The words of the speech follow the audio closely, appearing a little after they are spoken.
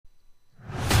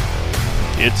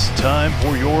It's time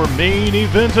for your main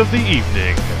event of the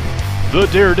evening. The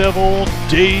Daredevil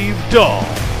Dave Dahl,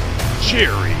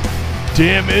 Jerry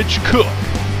Damage Cook,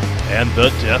 and the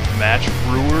Deathmatch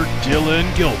Brewer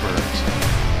Dylan Gilbert.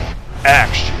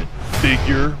 Action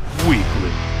Figure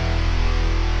Weekly.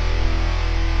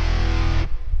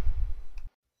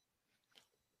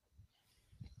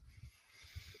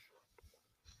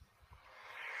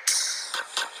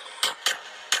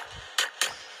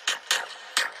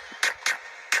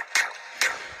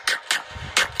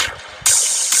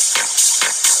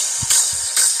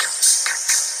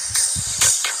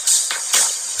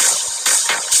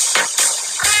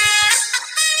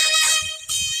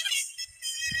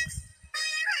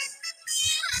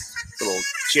 A little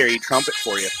cherry trumpet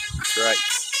for you. That's right.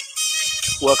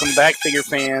 Welcome back, figure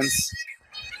fans.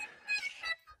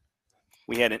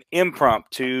 We had an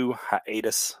impromptu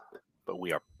hiatus, but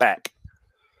we are back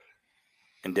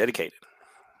and dedicated.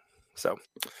 So,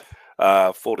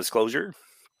 full disclosure.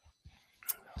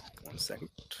 1 second.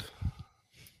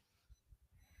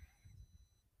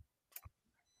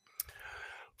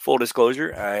 Full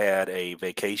disclosure, I had a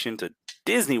vacation to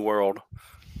Disney World,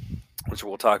 which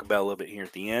we'll talk about a little bit here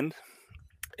at the end.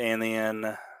 And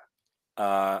then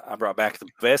I brought back the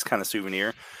best kind of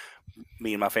souvenir.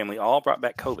 Me and my family all brought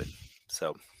back COVID.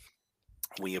 So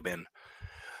we have been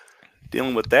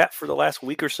dealing with that for the last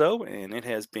week or so, and it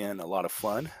has been a lot of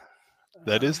fun.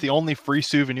 That is the only free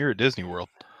souvenir at Disney World.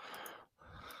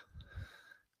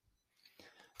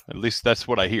 At least that's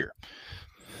what I hear.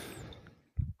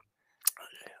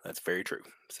 That's very true.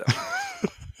 So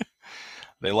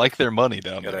they like their money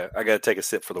down there. I gotta take a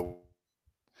sip for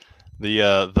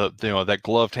that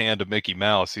gloved hand of Mickey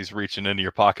Mouse. He's reaching into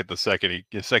your pocket the second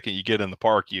you get in the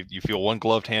park. You feel one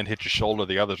gloved hand hit your shoulder,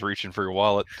 the other's reaching for your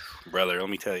wallet. Brother, let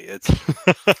me tell you,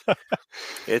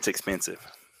 it's expensive.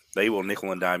 They will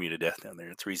nickel and dime you to death down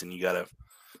there. It's the reason you gotta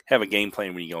have a game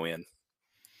plan when you go in.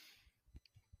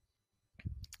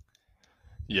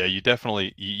 Yeah, you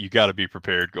definitely you got to be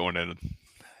prepared going in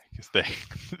because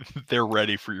they're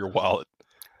ready for your wallet.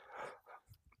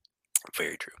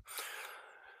 Very true.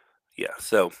 Yeah.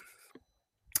 So,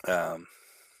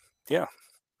 yeah.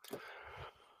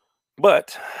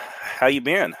 But how you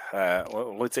been?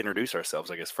 Well, let's introduce ourselves,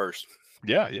 I guess, first.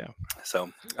 Yeah.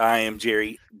 So I am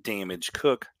Jerry Damage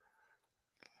Cook,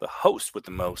 the host with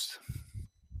the most.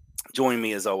 Joining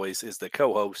me, as always, is the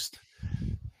co-host,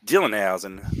 Dylan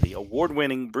Housen, the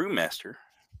award-winning brewmaster.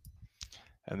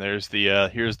 And there's the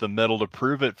here's the medal to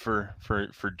prove it for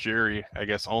Jerry. I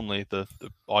guess only the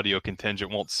audio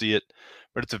contingent won't see it,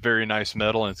 but it's a very nice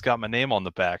medal, and it's got my name on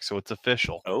the back, so it's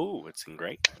official. Oh, it's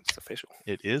engraved. It's official.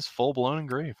 It is full-blown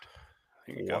engraved.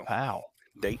 There you go. Wow.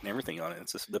 Date and everything on it.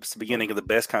 It's the beginning of the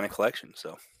best kind of collection.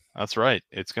 So that's right.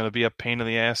 It's going to be a pain in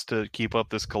the ass to keep up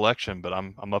this collection, but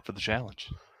I'm up for the challenge.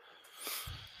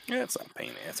 Yeah, it's not a pain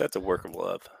in the ass. That's a work of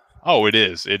love. Oh, it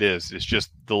is. It is. It's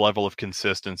just the level of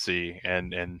consistency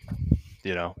and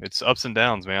it's ups and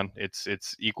downs, man.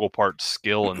 It's equal parts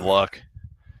skill and luck.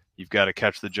 You've got to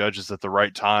catch the judges at the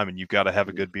right time, and you've got to have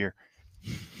a good beer.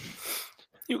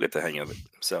 You'll get the hang of it.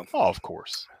 So, of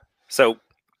course. So,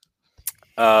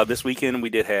 this weekend we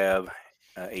did have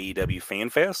AEW Fan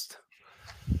Fest.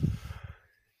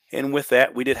 And with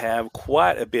that, we did have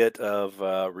quite a bit of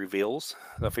reveals.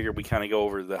 I figured we kind of go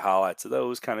over the highlights of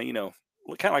those, kind of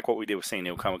like what we did with San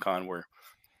Diego Comic-Con, where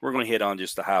we're going to hit on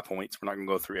just the high points. We're not going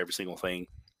to go through every single thing.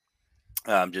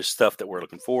 Just stuff that we're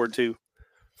looking forward to.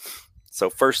 So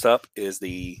first up is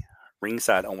the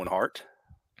ringside Owen Hart.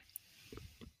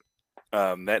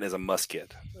 That is a must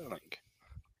get, I think.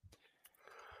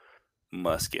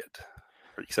 Must get.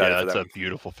 Are you excited for that? Yeah, that's a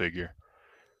beautiful figure.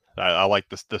 I like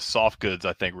this. The soft goods,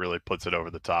 I think, really puts it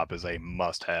over the top as a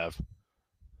must-have.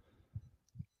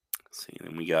 See,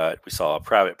 then we saw a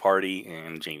Private Party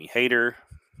and Jamie Hayter.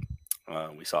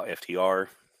 We saw FTR.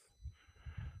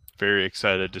 Very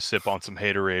excited to sip on some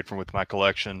Haterade from with my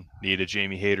collection. Need a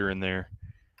Jamie Hayter in there.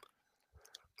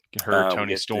 Her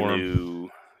Tony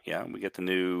Storm. We get the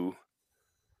new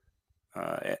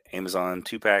Amazon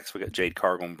 2-packs. We got Jade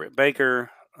Cargill and Britt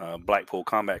Baker. Blackpool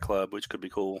Combat Club, which could be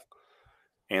cool.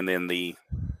 And then the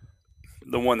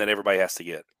one that everybody has to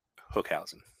get,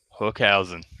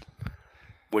 Hookhausen.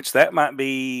 Which that might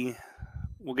be,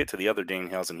 we'll get to the other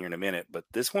Danhausen here in a minute, but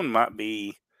this one might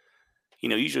be,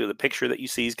 usually the picture that you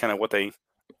see is kind of what they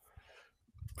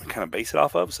kind of base it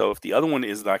off of. So if the other one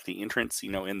is like the entrance,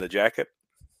 in the jacket,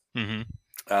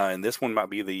 and this one might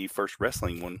be the first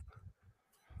wrestling one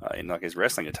in like his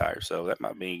wrestling attire. So that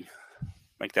might make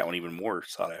that one even more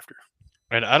sought after.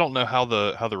 And I don't know how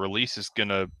the release is going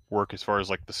to work as far as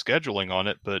like the scheduling on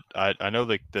it, but I know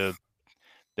that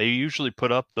they they usually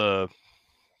put up the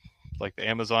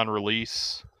Amazon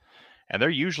release, and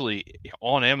they're usually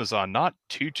on Amazon not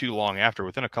too long after,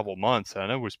 within a couple months. I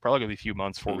know it's probably gonna be a few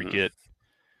months before we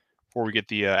get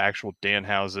the actual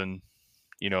Danhausen,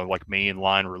 like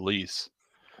mainline release.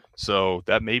 So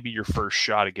that may be your first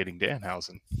shot at getting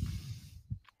Danhausen.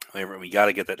 We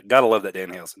gotta get that. Gotta love that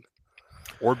Danhausen.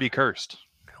 Or be cursed.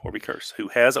 Who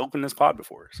has opened this pod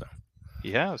before. So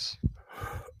he has.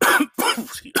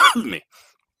 Excuse me.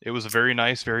 It was a very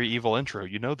nice, very evil intro.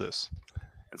 You know this.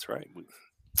 That's right.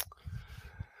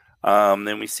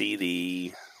 Then we see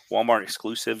the Walmart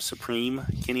exclusive Supreme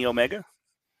Kenny Omega,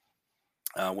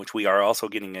 which we are also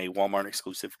getting a Walmart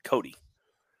exclusive Cody.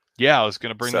 Yeah, I was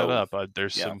going to bring that up.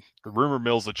 There's some rumor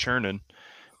mills a churning,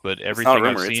 but everything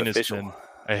I've seen has been.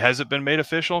 Has it been made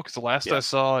official? Because the last I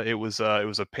saw, it was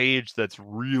a page that's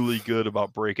really good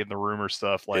about breaking the rumor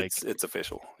stuff. Like it's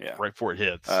official, yeah. Right before it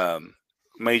hits.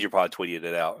 Major Pod tweeted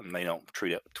it out, and they don't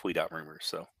tweet out rumors.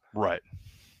 So right.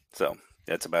 So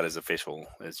that's about as official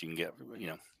as you can get.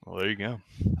 Well, there you go.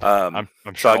 I'm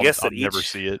sure. So I guess I'll never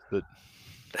see it, but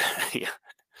yeah.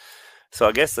 So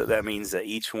I guess that means that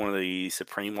each one of the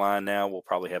Supreme line now will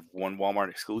probably have one Walmart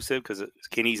exclusive because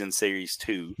Kenny's in Series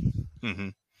 2. Mm-hmm.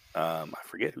 I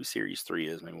forget who Series 3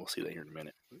 is. Maybe we'll see that here in a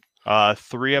minute.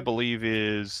 3, I believe,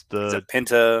 is the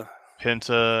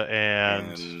Penta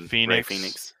and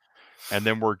Phoenix. And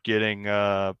then we're getting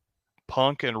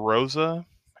Punk and Rosa,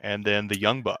 and then the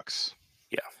Young Bucks.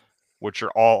 Yeah. Which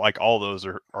are all those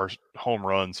are home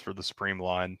runs for the Supreme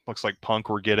line. Looks like Punk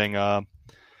we're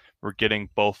getting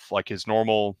both like his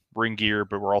normal ring gear,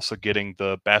 but we're also getting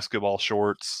the basketball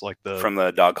shorts, like from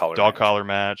the dog collar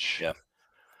match. Yeah.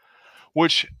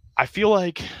 Which I feel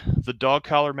like the dog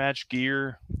collar match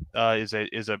gear is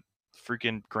a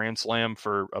freaking grand slam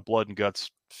for a Blood and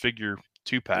Guts figure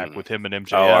 2-pack with him and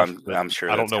MJF. Oh, I'm sure.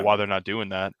 I don't know why they're not doing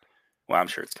that. Well, I'm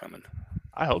sure it's coming.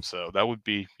 I hope so. That would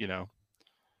be,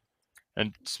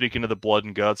 And speaking of the Blood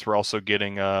and Guts, we're also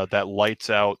getting that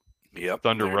lights out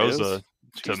Thunder Rosa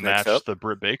to match the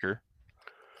Britt Baker.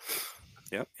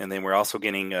 Yep. And then we're also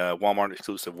getting Walmart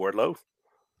exclusive Wardlow.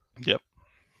 Yep.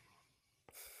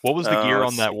 What was the gear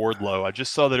on that Wardlow? I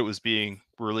just saw that it was being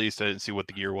released. I didn't see what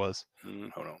the gear was.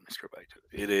 Hold on, let me scroll back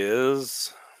to it.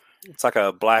 It's like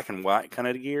a black and white kind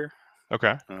of gear.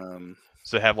 Okay.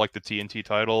 Does it have like the TNT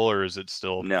title, or is it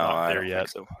still not there yet?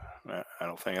 Think so. I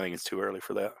don't think. I think it's too early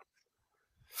for that.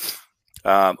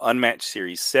 Unmatched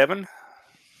Series 7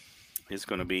 is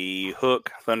going to be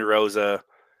Hook, Thunder Rosa,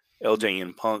 LJ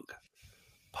and Punk,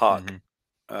 Pac,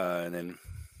 and then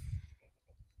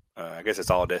I guess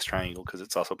it's all a Death Triangle because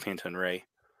it's also Penta and Ray.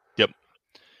 Yep.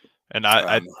 And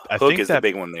I Hook think is that the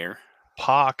big one there.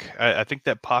 Pac, I think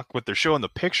that Pac, what they're showing the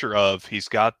picture of, he's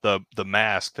got the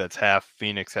mask that's half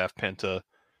Phoenix, half Penta.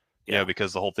 Yeah,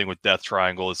 because the whole thing with Death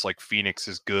Triangle is like Phoenix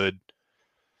is good,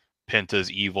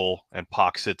 Penta's evil, and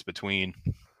Pac sits between.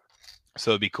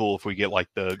 So it'd be cool if we get like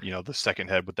the second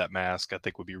head with that mask. I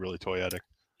think would be really toyetic.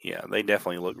 Yeah, they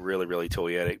definitely look really, really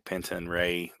toyetic. Penta and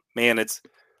Ray, man, it's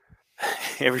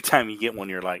every time you get one,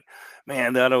 you're like,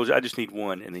 man, I just need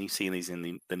one, and then you see these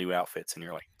in the new outfits, and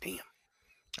you're like, damn.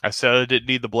 I said I didn't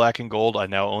need the black and gold. I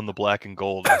now own the black and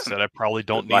gold. I said I probably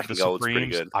don't need the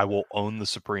Supremes. I will own the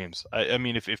Supremes. I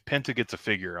mean, if Penta gets a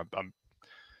figure, I'm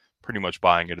pretty much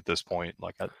buying it at this point.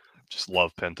 Like, I just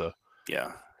love Penta.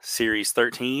 Yeah. Series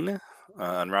 13,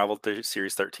 Unrivaled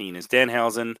Series 13 is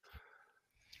Danhausen,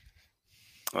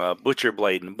 Butcher,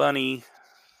 Blade, and Bunny,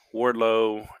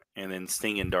 Wardlow, and then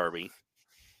Sting and Darby.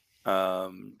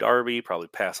 Darby, probably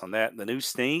pass on that. The new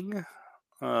Sting,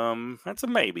 that's a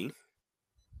maybe.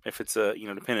 If it's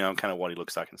depending on kind of what he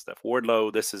looks like and stuff.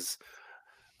 Wardlow, this is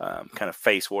kind of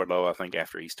face Wardlow, I think,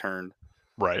 after he's turned.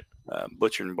 Right.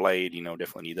 Butcher and Blade,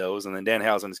 definitely need those. And then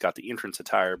Danhausen's got the entrance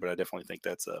attire, but I definitely think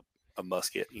that's a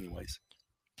must get anyways.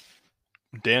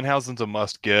 Danhausen's a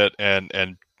must get, and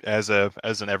as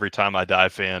an Every Time I Die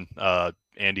fan,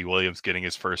 Andy Williams getting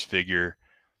his first figure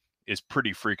is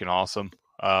pretty freaking awesome.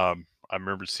 I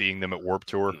remember seeing them at Warped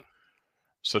Tour.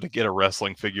 So to get a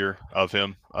wrestling figure of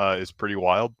him is pretty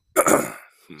wild.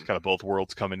 It's kind of both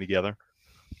worlds coming together.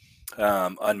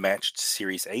 Unmatched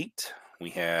Series 8, we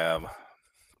have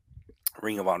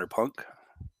Ring of Honor Punk.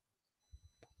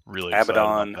 Really excited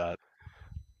Abaddon, about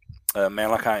that.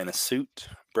 Malachi in a suit,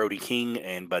 Brody King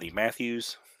and Buddy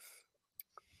Matthews,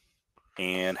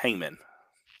 and Hangman.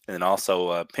 And then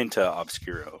also Penta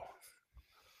Obscuro.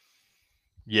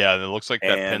 Yeah, and it looks like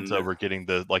that Penta, we're getting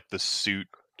the suit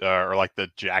or like the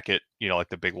jacket, like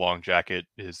the big long jacket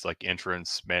is like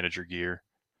entrance manager gear.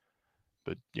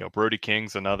 But Brody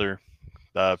King's another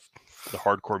the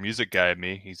hardcore music guy in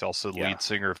me. He's also the lead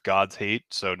singer of God's Hate.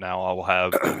 So now I will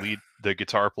have the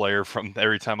guitar player from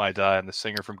Every Time I Die and the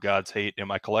singer from God's Hate in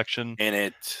my collection.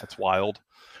 And that's wild.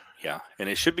 Yeah, and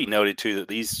it should be noted too that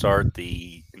these start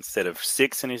instead of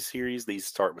 6 in a series, these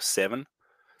start with 7.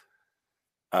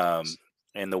 And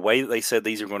the way that they said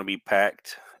these are going to be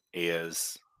packed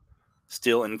is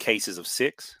still in cases of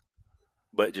 6,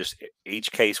 but just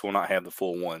each case will not have the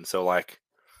full one. So like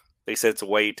they said, it's a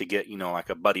way to get like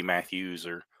a Buddy Matthews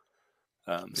or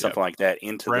something like that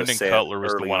into Brendan the set. Cutler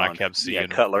was the one on. I kept seeing. Yeah,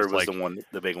 Cutler was the one,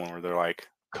 the big one where they're like,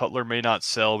 Cutler may not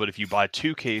sell, but if you buy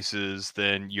 2 cases,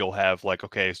 then you'll have like,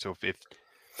 okay, so if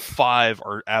 5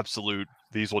 are absolute,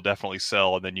 these will definitely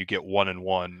sell, and then you get 1 and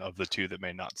 1 of the 2 that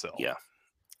may not sell. Yeah,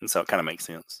 and so it kind of makes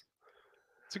sense.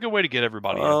 It's a good way to get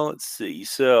everybody in. Let's see.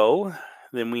 So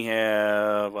then we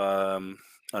have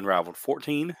Unrivaled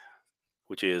 14,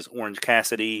 which is Orange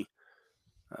Cassidy,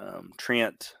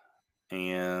 Trent,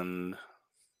 and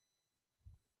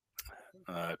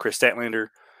Chris Statlander,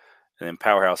 and then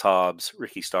Powerhouse Hobbs,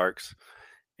 Ricky Starks,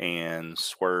 and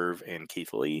Swerve and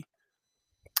Keith Lee.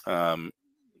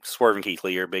 Swerve and Keith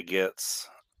Lee are big gets.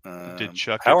 Did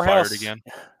Chuck get fired again?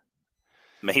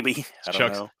 Maybe. I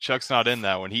don't know. Chuck's not in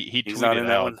that one. He he's tweeted not in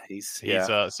that out. One. He's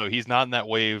so he's not in that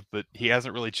wave, but he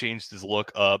hasn't really changed his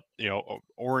look up.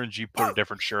 Orange, you put a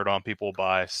different shirt on, people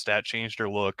buy. Stat changed her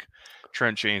look.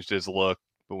 Trent changed his look,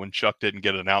 but when Chuck didn't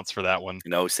get announced for that one,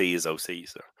 OC is OC.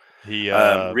 So he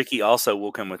Ricky also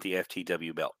will come with the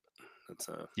FTW belt. That's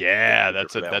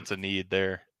a need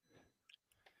there.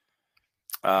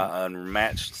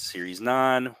 Unmatched Series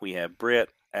 9, we have Britt,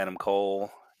 Adam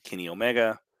Cole, Kenny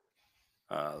Omega,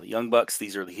 the Young Bucks.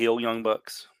 These are the heel Young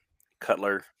Bucks,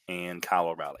 Cutler, and Kyle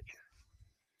O'Reilly.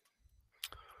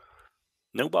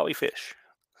 No Bobby Fish.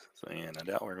 And I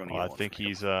doubt we're going to get one. I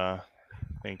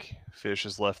think Fish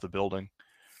has left the building.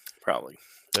 Probably.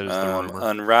 That is the rumor.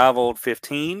 Unrivaled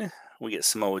 15, we get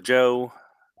Samoa Joe,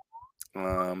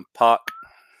 Pac.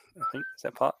 I think, is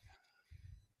that Pac?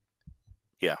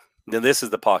 Yeah. Then this is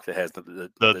the Pac that has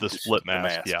the split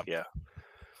mask. Yeah.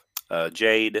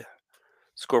 Jade,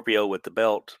 Scorpio with the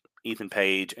belt, Ethan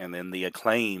Page, and then the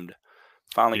Acclaimed.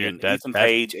 Finally, Ethan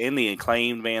Page and the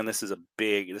Acclaimed, man. This is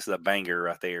a banger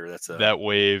right there. That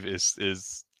wave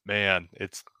is man.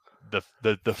 It's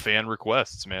the fan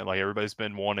requests, man. Like everybody's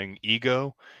been wanting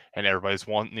Ego, and everybody's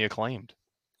wanting the Acclaimed.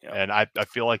 Yep. And I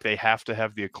feel like they have to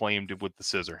have the Acclaimed with the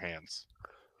scissor hands.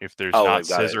 If there's not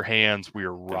scissor hands, we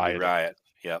are rioting. Riot.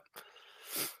 Yep.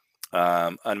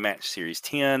 Unmatched Series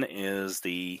 10 is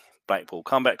the Blackpool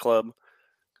Combat Club,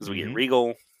 because we get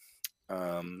Regal,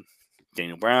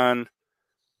 Daniel Bryan,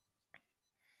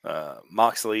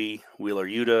 Moxley, Wheeler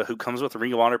Yuta, who comes with the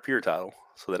Ring of Honor Pure title.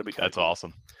 So that'll be That's cool.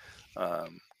 Awesome.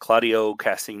 Claudio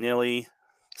Castagnelli,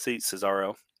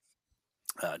 Cesaro,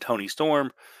 Tony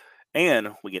Storm,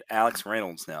 and we get Alex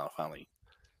Reynolds now, finally.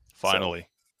 So,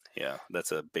 yeah,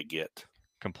 that's a big get.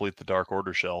 Complete the Dark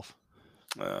Order shelf.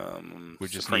 We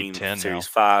just need 10 Series now.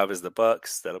 5 is the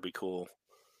Bucks. That'll be cool.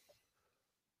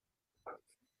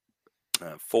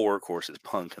 4, of course, is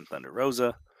Punk and Thunder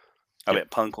Rosa. I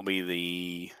bet Punk will be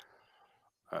the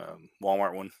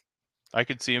Walmart one. I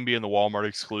could see him being the Walmart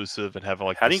exclusive and having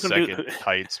like the second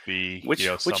tights be. Which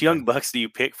Young Bucks do you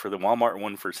pick for the Walmart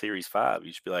one for Series 5?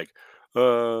 You should be like,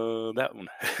 that one.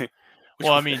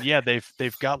 Well, I mean, yeah,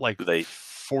 they've got like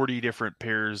 40 different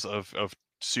pairs of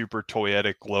super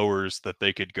toyetic lowers that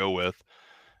they could go with.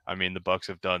 I mean, the Bucks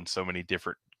have done so many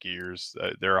different gears.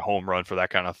 They're a home run for that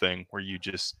kind of thing where you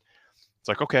just, it's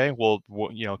like, okay, well,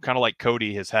 kind of like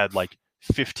Cody has had like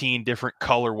 15 different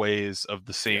colorways of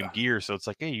the same gear. So it's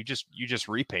like, hey, you just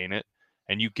repaint it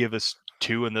and you give us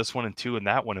 2 in this one and 2 in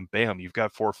that one, and bam, you've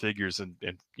got 4 figures and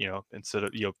instead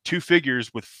of 2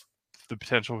 figures with the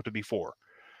potential to be 4.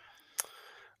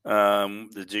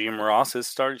 The Jim Rosses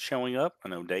started showing up. I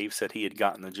know Dave said he had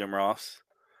gotten the Jim Ross.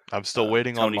 I'm still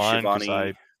waiting on mine because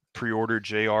I pre-ordered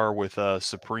JR with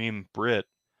Supreme Brit,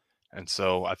 and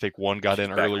so I think one got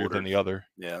in earlier than the other.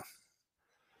 Yeah.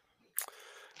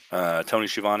 Tony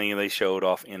Schiavone, they showed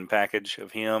off in package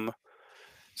of him,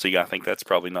 so I think that's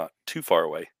probably not too far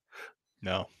away.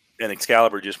 No. And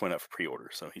Excalibur just went up for pre-order,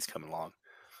 so he's coming along.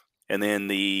 And then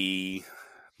they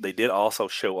did also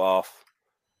show off.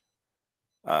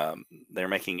 They're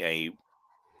making a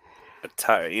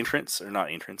entrance, or not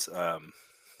entrance.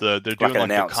 They're doing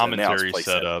like a commentary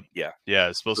setup. Yeah,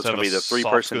 it's supposed to be the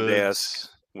 3-person desk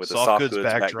with a soft goods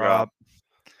backdrop.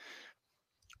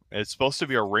 It's supposed to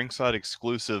be a ringside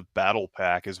exclusive battle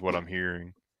pack, is what I'm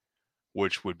hearing,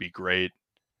 which would be great.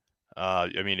 I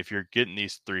mean, if you're getting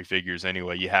these 3 figures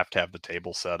anyway, you have to have the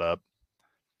table set up.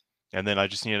 And then I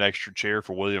just need an extra chair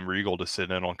for William Regal to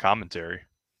sit in on commentary.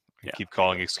 Yeah, Keep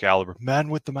calling Excalibur man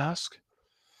with the mask.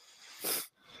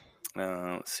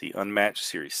 Let's see. Unmatched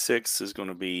Series 6 is going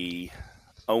to be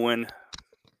Owen.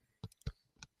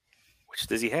 Which,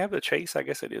 does he have the chase? I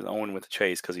guess it is Owen with the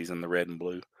chase because he's in the red and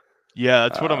blue. Yeah,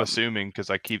 that's what I'm assuming because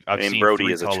I've seen Brody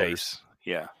 3 is colors. A chase.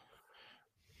 Yeah.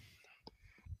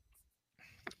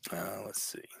 Let's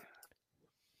see.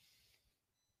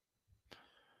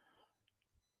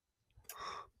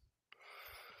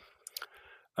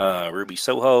 Ruby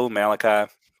Soho,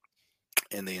 Malachi,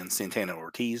 and then Santana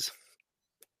Ortiz.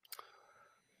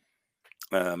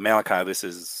 Malachi, this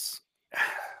is,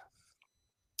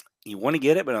 you want to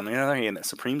get it, but on the other hand, that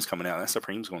Supreme's coming out. That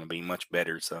Supreme's going to be much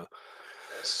better. So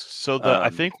I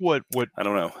think what I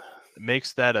don't know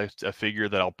makes that a figure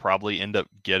that I'll probably end up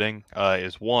getting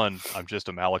is, one, I'm just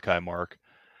a Malachi mark.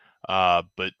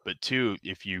 But 2,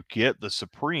 if you get the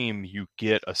Supreme, you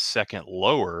get a second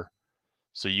lower,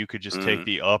 so you could just take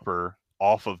the upper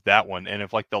off of that one, and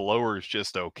if like the lower is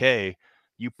just okay,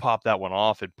 you pop that one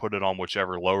off and put it on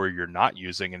whichever lower you're not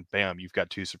using, and bam, you've got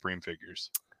 2 Supreme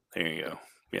figures. There you go.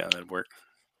 Yeah, that'd work.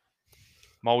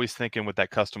 I'm always thinking with that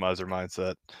customizer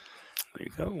mindset. There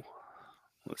you go.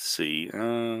 Let's see.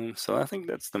 So I think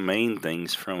that's the main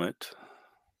things from it.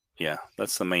 Yeah,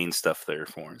 that's the main stuff there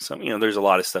for it. So, there's a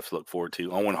lot of stuff to look forward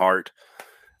to. Owen Hart,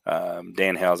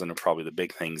 Danhausen are probably the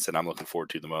big things that I'm looking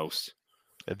forward to the most.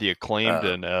 The Acclaimed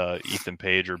and Ethan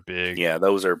Page are big. Yeah,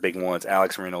 those are big ones.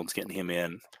 Alex Reynolds getting him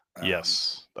in.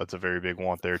 Yes, that's a very big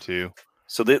one there too.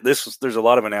 So there's a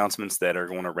lot of announcements that are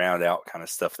going to round out kind of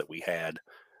stuff that we had.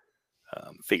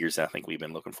 Figures that I think we've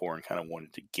been looking for and kind of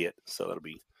wanted to get. So that'll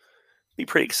be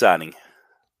pretty exciting.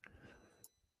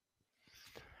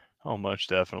 Oh, much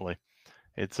definitely.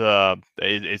 It's I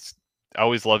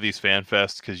always love these fan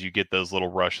fests because you get those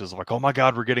little rushes of like, oh my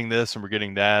god, we're getting this and we're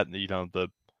getting that. And,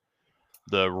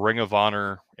 the Ring of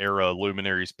Honor era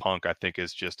Luminaries Punk, I think,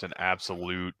 is just an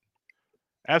absolute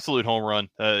home run.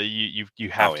 You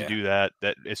have to do that.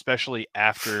 That especially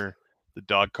after the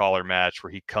dog collar match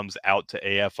where he comes out to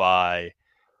AFI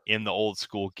in the old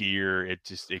school gear. It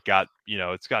got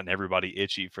it's gotten everybody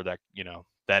itchy for that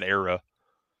that era.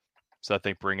 So I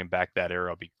think bringing back that era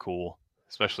will be cool,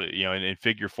 especially in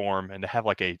figure form, and to have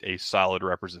like a solid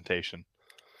representation.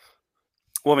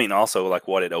 Well, I mean, also like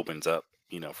what it opens up,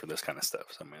 for this kind of stuff.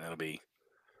 So I mean, that'll be,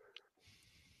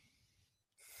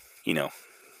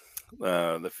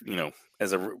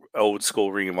 as a old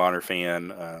school Ring of Honor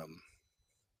fan,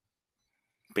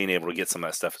 being able to get some of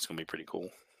that stuff is going to be pretty cool.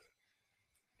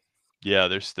 Yeah,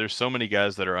 there's so many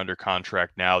guys that are under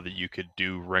contract now that you could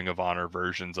do Ring of Honor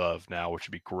versions of now, which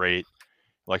would be great.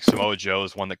 Like Samoa Joe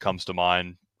is one that comes to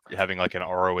mind. Having like an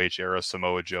ROH era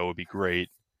Samoa Joe would be great.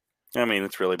 I mean,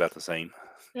 it's really about the same.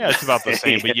 Yeah, it's about the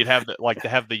same, but you'd have to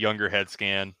have the younger head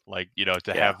scan, like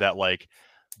have that like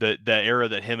the era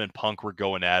that him and Punk were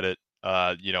going at it.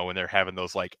 When they're having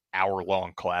those like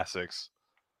hour-long classics.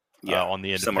 On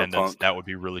the independents, that would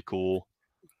be really cool.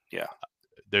 Yeah.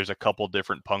 There's a couple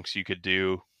different Punks you could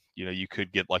do. You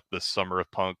could get like the Summer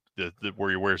of Punk, the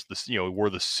where he wears the he wore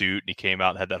the suit and he came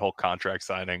out and had that whole contract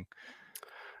signing.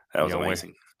 That was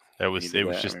amazing. It was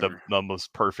just the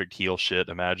most perfect heel shit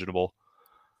imaginable.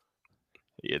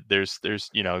 There's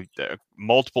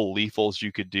multiple lethals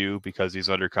you could do because he's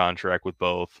under contract with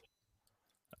both.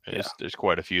 There's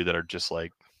quite a few that are just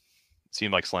like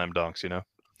seem like slam dunks,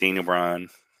 Daniel Bryan.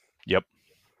 Yep.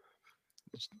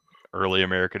 Early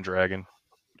American Dragon.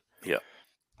 Yep.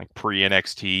 Like pre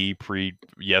NXT, pre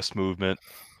Yes Movement.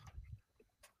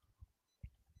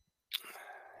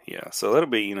 Yeah, so that'll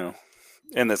be,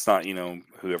 and that's not,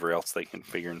 whoever else they can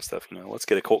figure and stuff, let's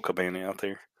get a Colt Cabana out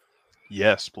there.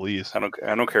 Yes, please. I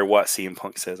don't care what CM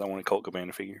Punk says. I want a Colt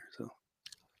Cabana figure. So,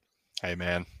 hey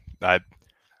man,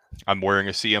 I'm wearing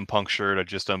a CM Punk shirt. I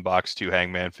just unboxed 2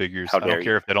 Hangman figures. I don't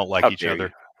care if they don't like each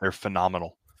other. They're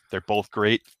phenomenal. They're both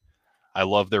great. I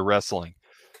love their wrestling.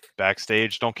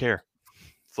 Backstage, don't care.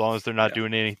 As long as they're not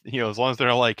doing any, as long as they're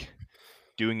not like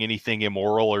doing anything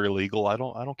immoral or illegal, I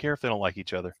don't care if they don't like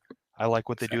each other. I like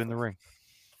what they do in the ring.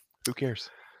 Who cares?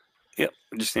 Yep,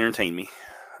 just entertain me.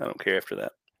 I don't care after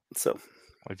that. So,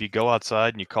 if you go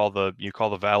outside and you call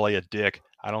the valet a dick,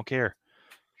 I don't care.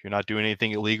 If you're not doing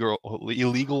anything illegal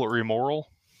or immoral,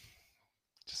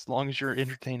 just as long as you're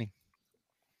entertaining.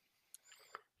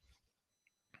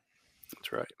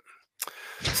 That's right.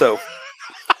 So,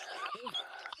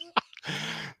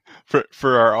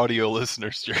 for our audio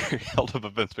listeners, Jerry held up a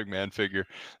Vince McMahon figure.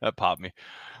 That popped me.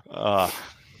 Well,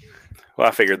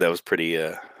 I figured that was pretty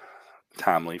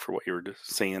timely for what you were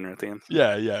just saying right then.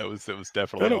 Yeah, it was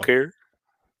definitely. I don't care.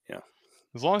 Yeah.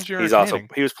 As long as you're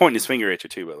He was pointing his finger at you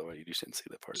too, by the way. You just didn't see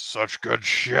that part. Such good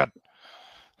shit.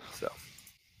 So.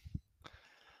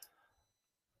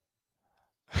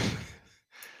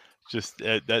 Just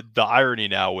the irony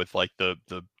now with like the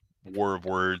war of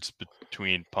words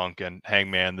between Punk and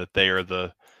Hangman, that they are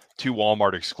the two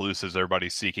Walmart exclusives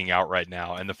everybody's seeking out right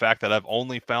now, and the fact that I've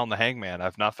only found the Hangman,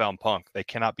 I've not found Punk. They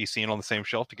cannot be seen on the same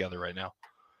shelf together right now.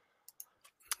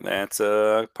 That's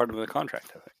part of the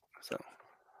contract, I think. So,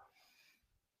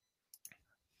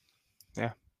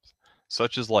 yeah,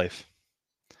 such is life.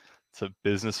 It's a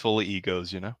business full of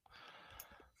egos, you know.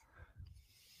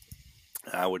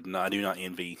 I do not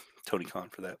envy Tony Khan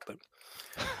for that, but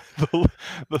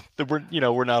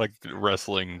we're not a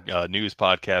wrestling news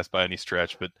podcast by any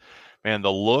stretch, but man,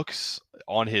 the looks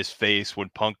on his face when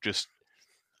Punk just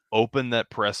opened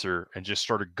that presser and just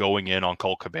started going in on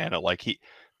Colt Cabana, like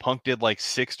Punk did like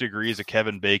 6 degrees of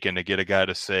Kevin Bacon to get a guy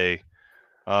to say,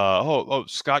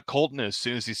 Scott Colton. As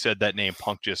soon as he said that name,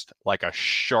 Punk just like a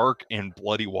shark in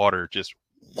bloody water, just.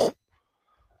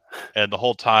 And the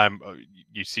whole time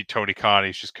you see Tony Khan,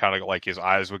 he's just kind of like his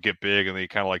eyes would get big and then he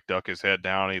kind of like duck his head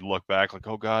down. And he'd look back like,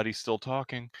 oh God, he's still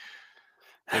talking.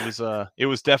 It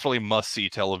was definitely must see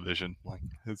television. Like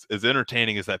as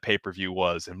entertaining as that pay-per-view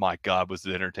was, and my God, was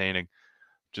it entertaining.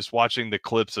 Just watching the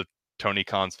clips of Tony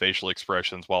Khan's facial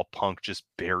expressions while Punk just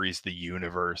buries the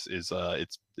universe is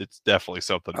it's definitely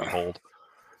something to behold.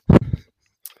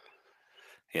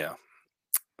 Yeah.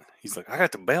 He's like, I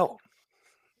got the belt.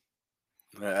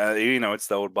 It's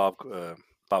the old Bob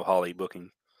Holly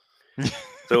booking.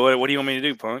 So what do you want me to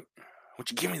do, Punk? Why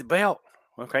don't you give me the belt?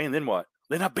 Okay, and then what?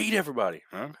 Then I beat everybody.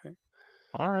 Okay.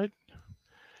 All right.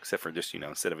 Except for just,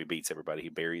 instead of he beats everybody, he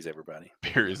buries everybody.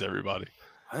 Buries everybody.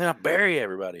 And then I bury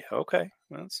everybody. Okay.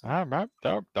 All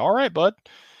right, bud.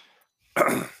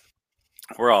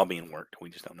 We're all being worked. We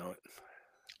just don't know it.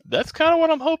 That's kind of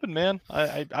what I'm hoping, man.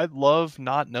 I love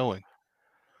not knowing.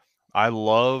 I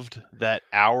loved that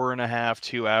hour and a half,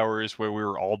 2 hours where we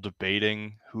were all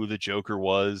debating who the Joker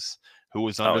was, who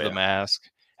was under the mask.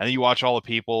 And then you watch all the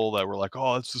people that were like,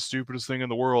 oh, it's the stupidest thing in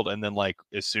the world. And then, like,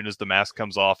 as soon as the mask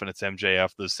comes off and it's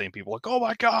MJF, the same people like, oh,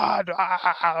 my God,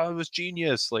 it was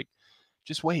genius. Like,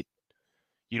 just wait.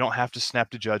 You don't have to snap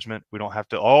to judgment. We don't have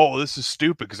to, oh, this is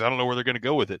stupid because I don't know where they're going to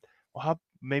go with it. Well,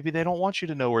 maybe they don't want you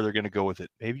to know where they're going to go with it.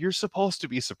 Maybe you're supposed to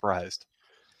be surprised.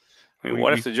 I mean,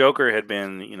 what if the Joker had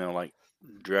been, like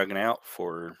drugging out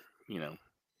for,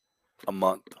 a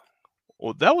month?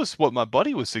 Well, that was what my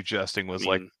buddy was suggesting was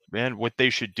like, man, what they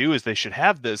should do is they should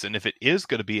have this. And if it is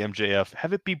going to be MJF,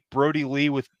 have it be Brody Lee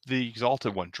with the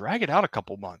Exalted One. Drag it out a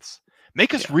couple months.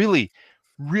 Make us really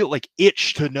like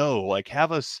itch to know, like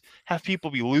have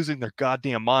people be losing their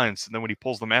goddamn minds. And then when he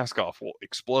pulls the mask off, we'll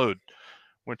explode,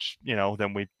 which,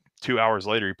 then 2 hours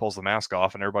later, he pulls the mask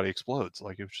off and everybody explodes.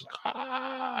 Like, it was just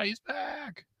like, he's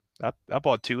back. I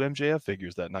bought 2 MJF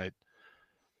figures that night.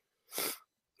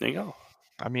 There you go.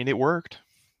 I mean, it worked.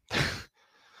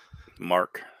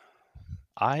 Mark.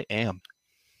 I am.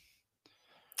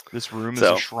 This room is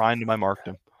a shrine to my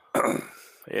markdom.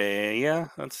 Yeah,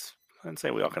 I'd say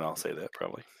we all can say that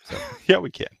probably. So. Yeah, we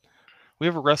can. We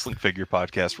have a wrestling figure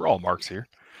podcast. We're all marks here.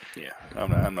 Yeah,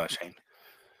 I'm not ashamed.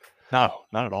 No,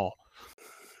 not at all.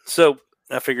 So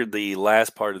I figured the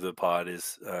last part of the pod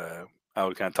is I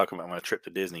would kind of talk about my trip to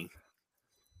Disney.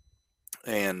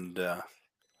 And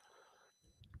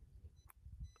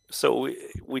so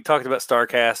we talked about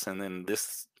StarCast, and then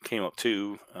this came up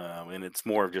too. And it's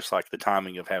more of just like the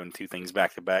timing of having 2 things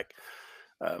back to back.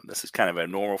 This is kind of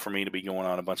abnormal for me to be going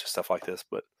on a bunch of stuff like this,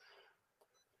 but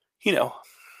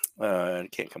I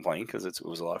can't complain because it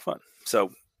was a lot of fun.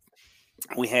 So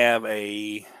we have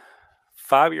a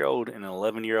 5-year-old and an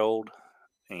 11-year-old,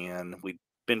 and we've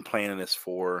been planning this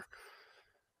for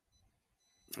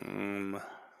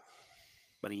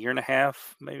about a year and a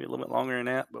half, maybe a little bit longer than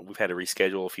that, but we've had to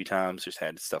reschedule a few times, just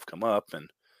had stuff come up and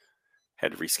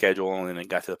had to reschedule, and then it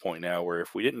got to the point now where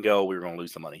if we didn't go, we were going to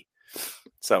lose the money.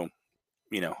 So,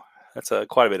 that's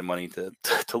quite a bit of money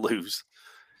to lose.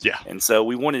 Yeah. And so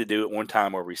we wanted to do it one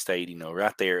time where we stayed,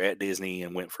 right there at Disney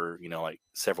and went for, like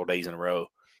several days in a row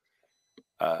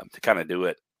to kind of do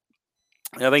it.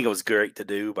 And I think it was great to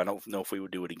do, but I don't know if we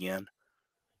would do it again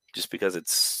just because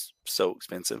it's so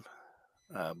expensive.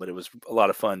 But it was a lot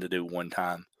of fun to do one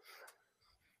time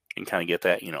and kind of get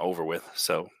that, over with.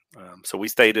 So we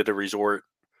stayed at a resort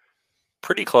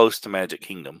pretty close to Magic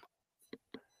Kingdom.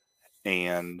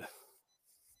 And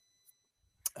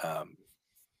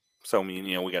so,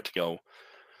 we got to go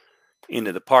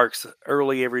into the parks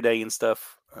early every day and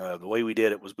stuff. The way we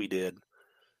did it was we did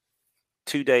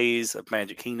 2 days of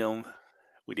Magic Kingdom.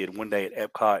 We did one day at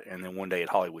Epcot and then one day at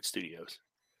Hollywood Studios.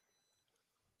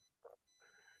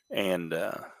 And,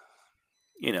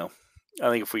 you know, I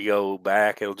think if we go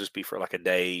back, it'll just be for like a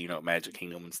day, you know, at Magic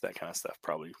Kingdom and that kind of stuff,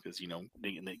 probably because, you know,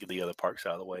 get the other parks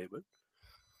out of the way.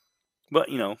 But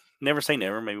you know, never say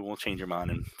never. Maybe we'll change your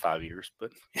mind in 5 years.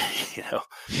 But you know,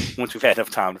 once we've had enough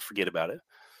time to forget about it,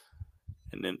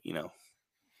 and then you know,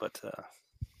 but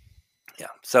yeah.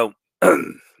 So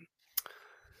I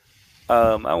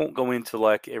won't go into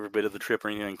like every bit of the trip or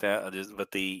anything like that.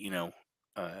 But the you know,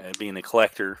 being a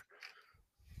collector,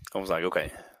 I was like, okay,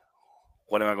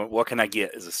 what can I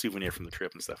get as a souvenir from the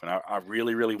trip and stuff? And I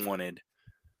really, really wanted.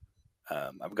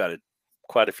 I've got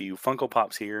quite a few Funko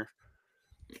Pops here.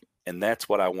 And that's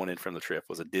what I wanted from the trip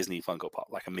was a Disney Funko Pop,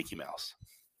 like a Mickey Mouse.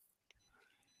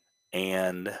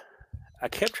 And I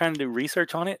kept trying to do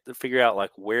research on it to figure out like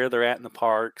where they're at in the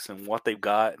parks and what they've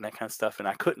got and that kind of stuff. And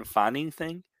I couldn't find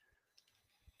anything.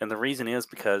 And the reason is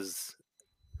because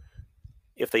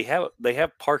if they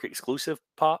have park exclusive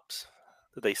pops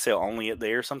that they sell only at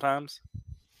there sometimes,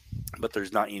 but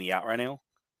there's not any out right now.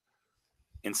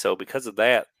 And so because of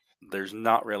that, there's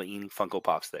not really any Funko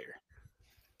Pops there.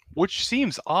 Which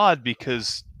seems odd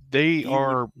because they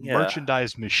are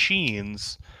merchandise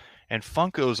machines, and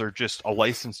Funkos are just a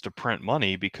license to print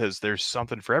money because there's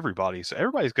something for everybody. So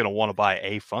everybody's going to want to buy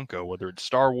a Funko, whether it's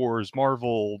Star Wars,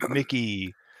 Marvel,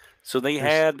 Mickey. So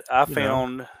I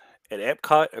found at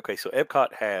Epcot. Okay, so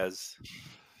Epcot has,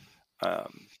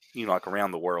 you know, like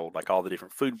around the world, like all the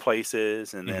different food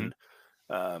places, and then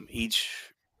each.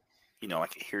 You know,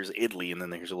 like here's Italy, and then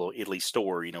there's a little Italy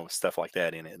store, you know, with stuff like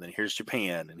that in it. And then here's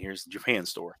Japan, and here's the Japan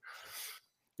store.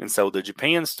 And so the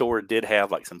Japan store did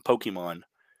have like some Pokemon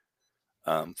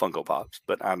Funko Pops,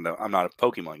 but I'm not a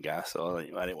Pokemon guy, so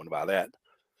I didn't want to buy that.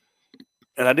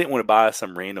 And I didn't want to buy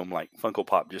some random like Funko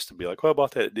Pop just to be like, well, I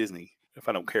bought that at Disney. If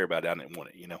I don't care about it, I didn't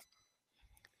want it, you know.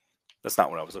 That's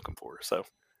not what I was looking for. So,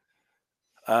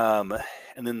 and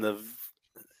then the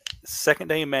second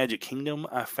day in Magic Kingdom,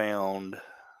 I found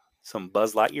some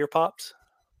Buzz Lightyear pops,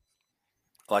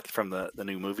 like from the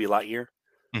new movie Lightyear.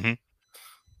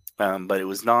 But it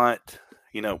was not,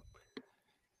 you know,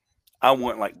 I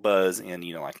want like Buzz in,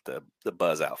 you know, like the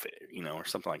Buzz outfit, you know, or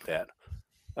something like that.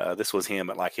 This was him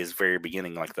at like his very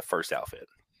beginning, like the first outfit,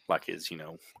 like his, you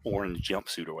know, orange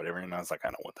jumpsuit or whatever. And I was like, I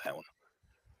don't want that one.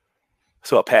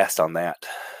 So I passed on that.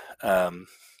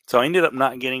 So I ended up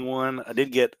not getting one. I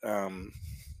did get, I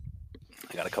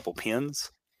got a couple pins.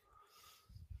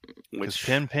 Which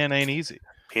pin ain't easy.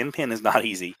 Pin is not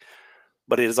easy,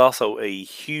 but it is also a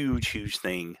huge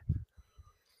thing,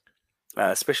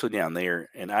 especially down there.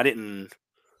 And I didn't.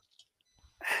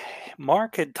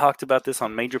 Mark had talked about this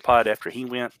on Major Pod after he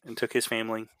went and took his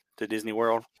family to Disney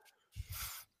World,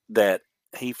 that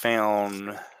he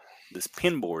found this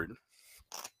pin board,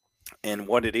 and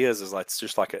what it is like it's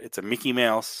just like it's a Mickey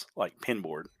Mouse like pin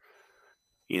board.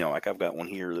 You know, like I've got one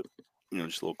here that, you know,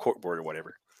 just a little cork board or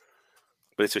whatever.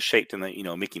 But it's just shaped in the, you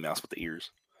know, Mickey Mouse with the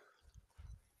ears.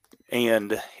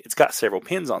 And it's got several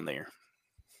pins on there.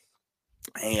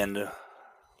 And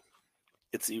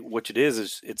it's what it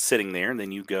is it's sitting there, and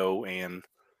then you go and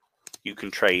you can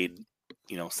trade,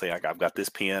 you know, say like I've got this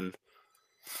pin.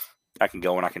 I can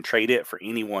go and I can trade it for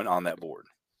anyone on that board.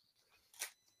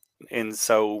 And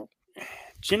so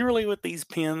generally with these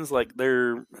pins, like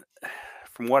they're,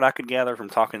 from what I could gather from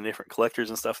talking to different collectors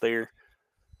and stuff there,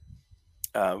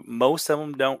 most of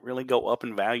them don't really go up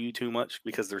in value too much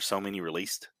because there's so many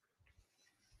released.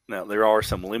 Now, there are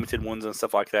some limited ones and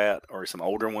stuff like that, or some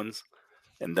older ones,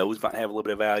 and those might have a little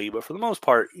bit of value. But for the most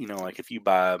part, you know, like if you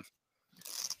buy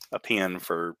a pin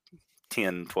for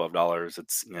 $10, $12,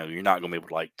 it's, you know, you're not going to be able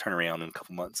to like turn around in a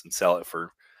couple months and sell it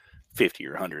for 50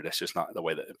 or 100. That's just not the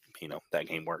way that, you know, that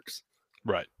game works.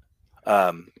 Right.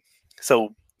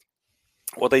 So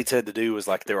what they said to do is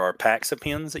like there are packs of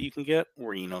pins that you can get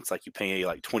where, you know, it's like you pay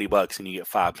like $20 and you get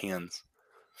 5 pins,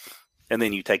 and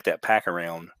then you take that pack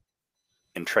around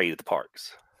and trade at the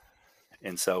parks.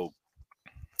 And so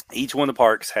each one of the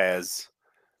parks has,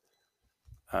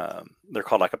 they're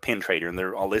called like a pin trader, and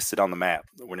they're all listed on the map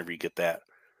whenever you get that.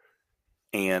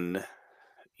 And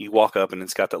you walk up and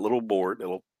it's got that little board,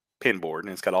 little pin board,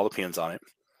 and it's got all the pins on it.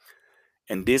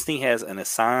 And Disney has an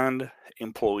assigned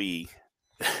employee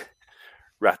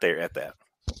right there at that.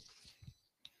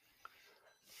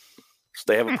 So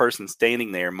they have a person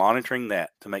standing there monitoring that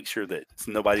to make sure that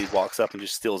nobody walks up and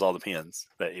just steals all the pins.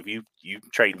 That if you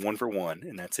trade one for one,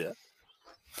 and that's it.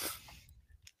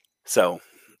 So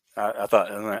I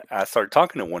thought, and I started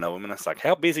talking to one of them, and I was like,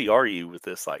 "How busy are you with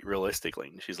this, like realistically?"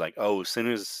 And she's like, "Oh, as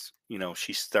soon as, you know,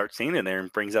 she starts seeing it there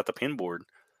and brings out the pin board,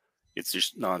 it's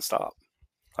just nonstop."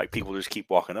 Like people just keep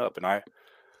walking up, and I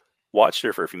watched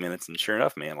her for a few minutes, and sure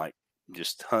enough, man, like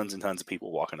just tons and tons of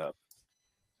people walking up.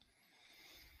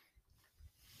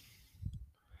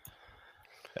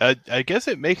 I guess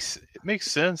it makes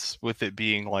sense with it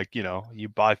being like, you know, you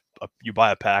buy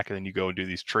a pack and then you go and do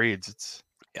these trades.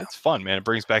 It's fun, man. It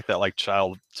brings back that like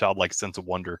childlike sense of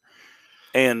wonder.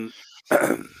 And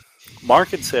Mark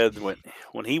had said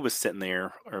when he was sitting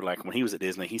there, or like when he was at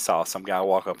Disney, he saw some guy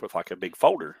walk up with like a big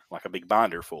folder, like a big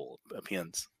binder full of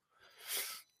pins.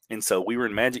 And so we were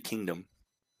in Magic Kingdom,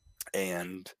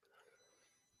 and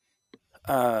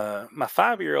my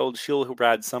 5-year-old, she'll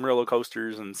ride some roller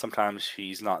coasters, and sometimes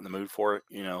she's not in the mood for it,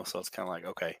 you know. So it's kind of like,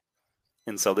 okay.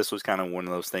 And so this was kind of one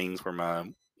of those things where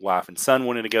my wife and son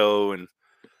wanted to go, and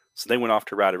so they went off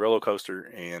to ride a roller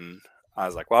coaster, and I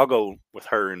was like, well, I'll go with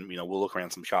her, and we'll look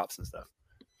around some shops and stuff.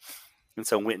 And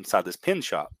so I went inside this pin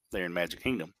shop there in Magic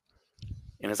Kingdom.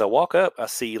 And as I walk up, I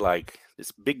see like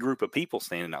this big group of people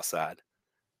standing outside,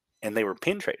 and they were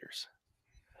pin traders.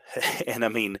 And I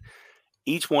mean,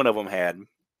 each one of them had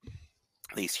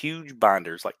these huge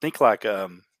binders, like think like a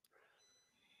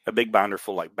big binder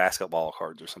full like basketball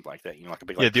cards or something like that. Like a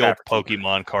big like the old keeper.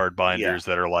 Pokemon card binders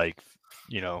that are like,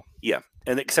 yeah,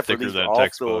 and except for these were all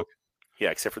full. Yeah,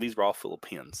 except for these were all full of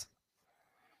pins.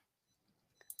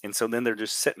 And so then they're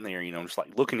just sitting there, just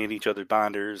like looking at each other's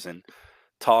binders and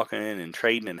talking and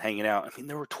trading and hanging out. I mean,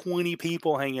 there were 20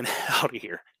 people hanging out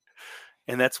here.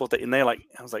 And that's what they like,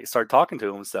 I was like, started talking to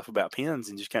them and stuff about pins,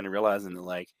 and just kind of realizing that,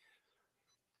 like,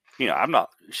 I'm not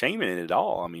shaming it at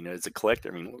all. I mean, as a collector,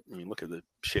 I mean, look at the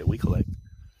shit we collect,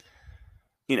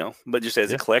 but just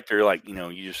as a collector, like,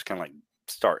 you just kind of like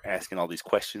start asking all these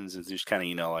questions. It's just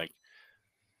kind of, like,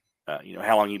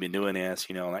 how long you've been doing this,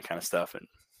 and that kind of stuff.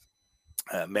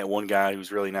 And met one guy who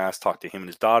was really nice, talked to him and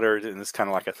his daughter. And it's kind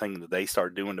of like a thing that they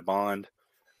started doing to bond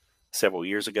several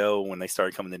years ago when they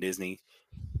started coming to Disney.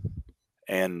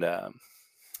 And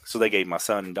so they gave my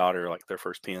son and daughter like their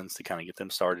first pins to kind of get them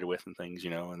started with and things,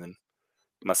 and then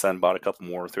my son bought a couple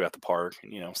more throughout the park,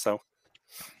 and,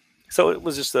 so it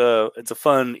was just it's a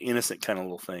fun, innocent kind of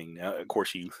little thing. Now, of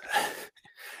course, you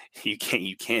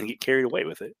can get carried away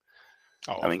with it.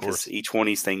 Oh, I mean, because each one of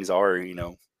these things are,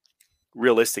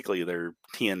 realistically, they're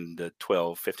 $10 to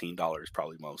 $12, $15,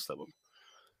 probably most of them.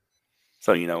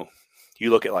 So, you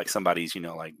look at like somebody's,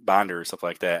 like binder or stuff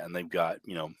like that, and they've got,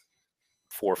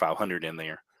 400 or 500 in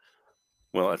there.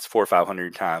 Well, it's 400 or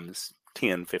 500 times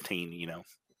 10, 15,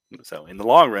 So in the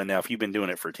long run, now, if you've been doing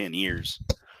it for 10 years,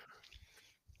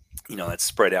 that's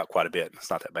spread out quite a bit. It's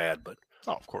not that bad, but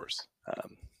of course,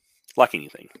 like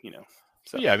anything,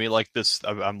 So yeah, I mean, like this,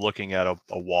 I'm looking at a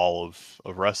wall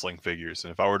of wrestling figures,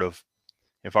 and if I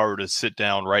were to sit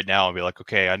down right now and be like,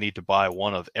 okay, I need to buy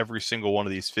one of every single one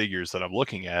of these figures that I'm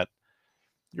looking at,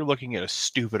 you're looking at a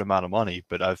stupid amount of money.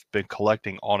 But I've been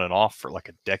collecting on and off for like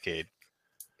a decade,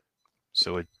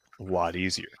 so it's a lot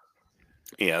easier.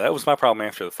 Yeah, that was my problem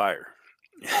after the fire.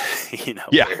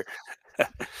 Yeah.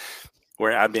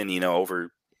 Where I've been,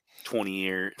 over 20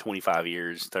 years, 25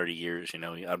 years, 30 years,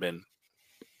 I've been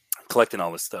collecting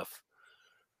all this stuff.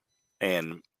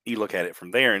 And you look at it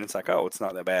from there and it's like, oh, it's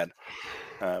not that bad.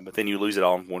 But then you lose it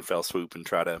all in one fell swoop and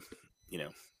try to,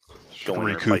 go and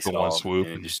replace it all. One swoop.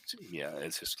 And it's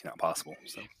just not possible.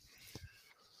 So,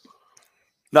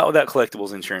 not without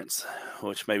collectibles insurance,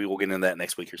 which maybe we'll get into that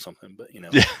next week or something. But,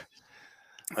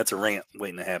 that's a rant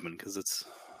waiting to happen because it's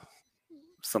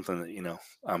something that,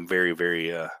 I'm very,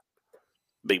 very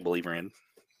big believer in.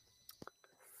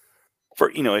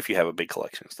 For, if you have a big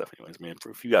collection of stuff, anyways. I mean,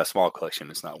 if you got a small collection,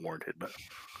 it's not warranted. But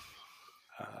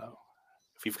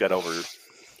if you've got over,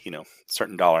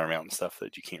 certain dollar amount and stuff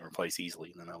that you can't replace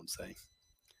easily, then I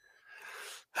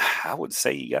would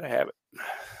say you got to have it.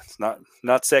 It's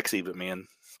not sexy, but man,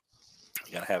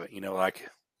 you got to have it. Like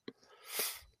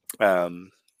about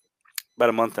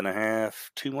a month and a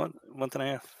half, month and a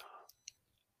half.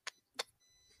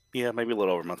 Yeah, maybe a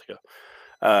little over a month ago.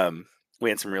 We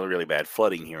had some really, really bad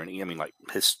flooding here. And I mean, like,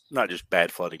 not just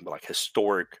bad flooding, but like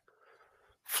historic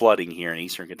flooding here in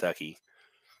Eastern Kentucky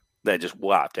that just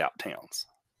wiped out towns.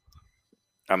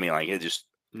 I mean, like, it just,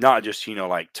 not just,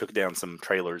 like took down some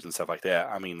trailers and stuff like that.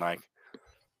 I mean, like,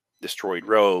 destroyed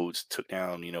roads, took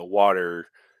down, water.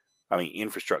 I mean,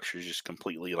 infrastructure is just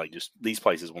completely, like, just, these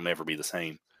places will never be the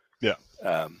same. Yeah.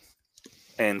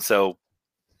 And so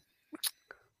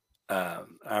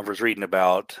I was reading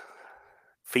about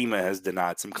FEMA has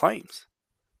denied some claims.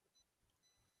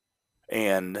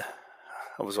 And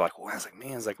I was like, well,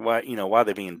 man, it's like, why, why are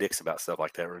they being dicks about stuff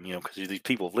like that? Or, because these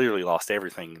people have literally lost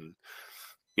everything. And,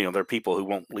 there are people who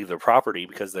won't leave their property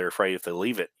because they're afraid if they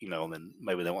leave it, then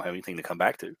maybe they won't have anything to come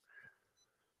back to.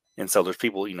 And so there's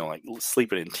people, like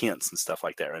sleeping in tents and stuff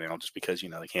like that right now, just because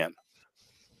they can't.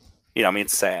 I mean,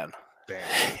 it's sad.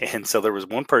 And so there was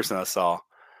one person I saw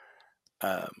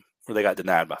where they got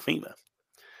denied by FEMA,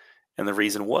 and the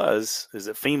reason is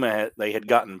that FEMA they had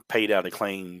gotten paid out a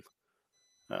claim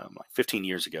like 15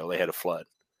 years ago. They had a flood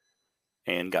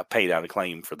and got paid out a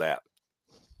claim for that,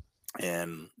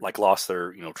 and like lost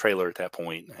their trailer at that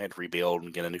point, and had to rebuild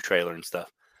and get a new trailer and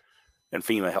stuff. And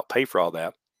FEMA helped pay for all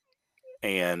that,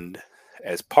 and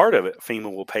as part of it,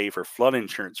 FEMA will pay for flood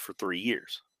insurance for 3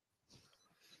 years.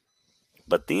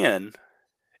 But then,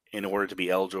 in order to be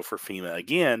eligible for FEMA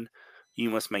again, you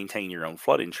must maintain your own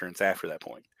flood insurance after that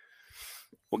point.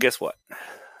 Well, guess what?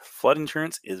 Flood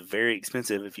insurance is very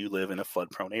expensive if you live in a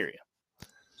flood-prone area.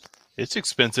 It's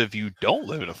expensive if you don't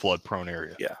live in a flood-prone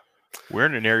area. Yeah. We're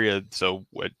in an area, so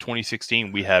in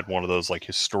 2016, we had one of those like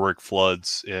historic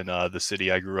floods in the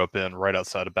city I grew up in, right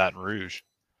outside of Baton Rouge.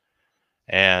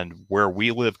 And where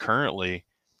we live currently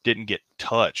didn't get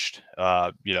touched.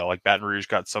 Like Baton Rouge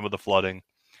got some of the flooding.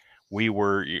 We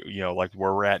were, like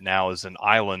where we're at now is an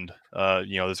island.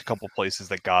 There's a couple places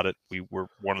that got it. We were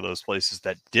one of those places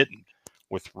that didn't,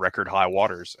 with record high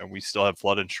waters, and we still have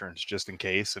flood insurance just in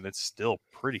case. And it's still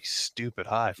pretty stupid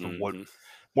high for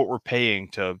what we're paying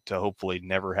to hopefully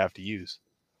never have to use.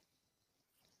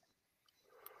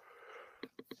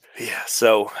 Yeah.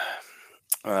 So,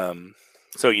 in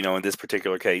this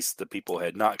particular case, the people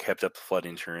had not kept up the flood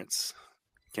insurance.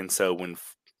 And so when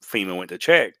FEMA went to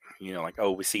check, like,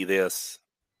 oh, we see this,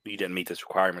 you didn't meet this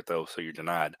requirement though, so you're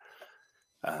denied.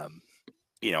 And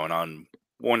on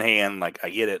one hand, like, I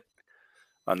get it.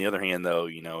 On the other hand, though,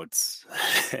 it's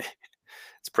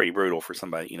it's pretty brutal for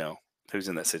somebody, who's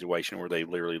in that situation where they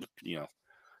literally,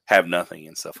 have nothing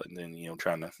and stuff, and then,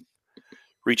 trying to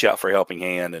reach out for a helping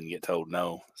hand and get told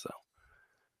no. So,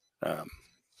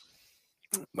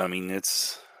 but I mean,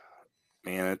 it's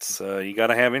you got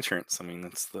to have insurance. I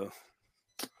mean,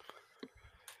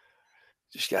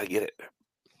 just got to get it.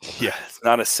 Yeah. It's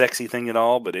not a sexy thing at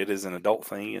all, but it is an adult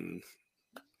thing. And,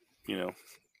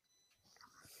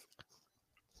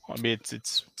 I mean,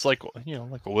 it's like,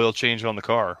 like a oil change on the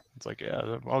car. It's like,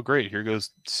 yeah, oh, great. Here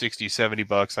goes $60,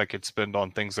 $70 I could spend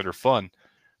on things that are fun.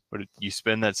 But you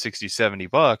spend that $60,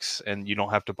 $70 and you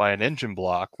don't have to buy an engine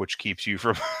block, which keeps you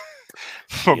from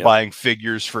buying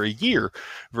figures for a year,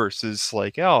 versus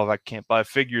like, oh, if I can't buy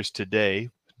figures today,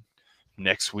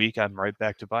 next week I'm right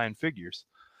back to buying figures.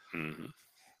 Mm-hmm.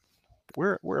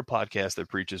 We're a podcast that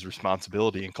preaches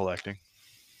responsibility in collecting.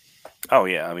 Oh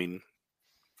yeah, I mean,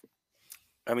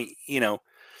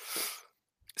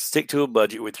 stick to a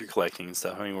budget with your collecting and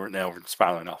stuff. I mean, we're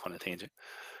spiraling off on a tangent.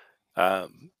 That's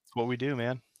what we do,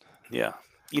 man. Yeah,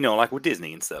 like with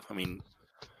Disney and stuff. I mean,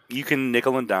 you can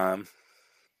nickel and dime.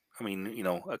 I mean,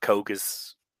 a Coke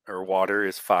or water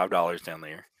is $5 down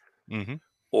there. Mm-hmm.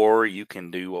 Or you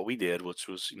can do what we did, which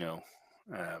was, you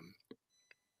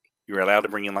were allowed to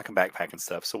bring in like a backpack and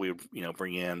stuff. So we would,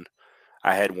 bring in,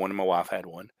 I had one and my wife had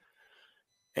one.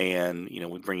 And,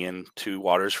 we'd bring in 2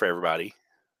 waters for everybody.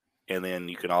 And then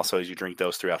you can also, as you drink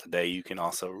those throughout the day,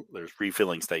 there's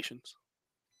refilling stations.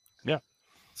 Yeah.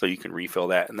 So you can refill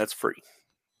that, and that's free.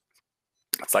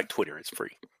 It's like Twitter, it's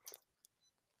free.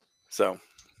 So.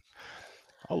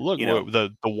 Oh, look,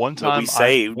 the one time we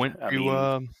saved, I went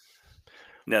to...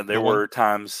 now, there were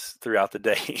times throughout the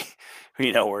day,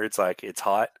 where it's like, it's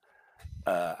hot.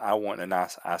 I want a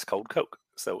nice ice cold Coke.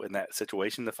 So in that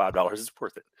situation, the $5 is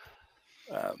worth it.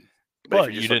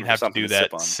 But you didn't have to do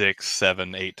that 6,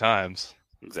 7, 8 times.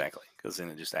 Exactly, because then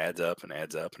it just adds up and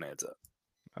adds up and adds up.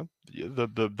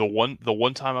 The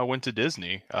one time I went to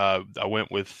Disney, I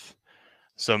went with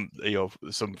some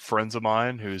friends of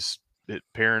mine whose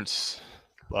parents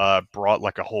brought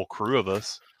like a whole crew of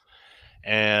us,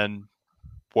 and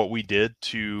what we did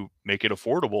to make it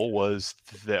affordable was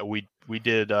that we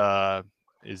did I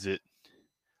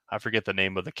forget the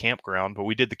name of the campground, but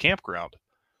we did the campground.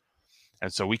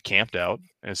 And so we camped out,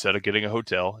 and instead of getting a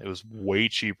hotel, it was way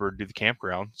cheaper to do the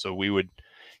campground. So we would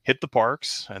hit the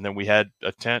parks, and then we had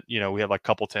a tent, we had like a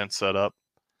couple tents set up.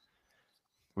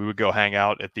 We would go hang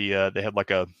out at the they had like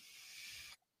a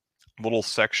little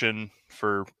section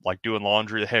for like doing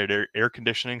laundry. They had air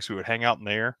conditioning, so we would hang out in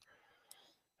there.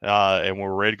 And when we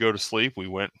were ready to go to sleep, we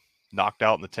went, knocked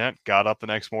out in the tent, got up the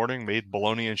next morning, made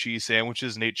bologna and cheese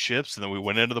sandwiches and ate chips, and then we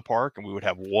went into the park, and we would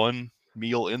have one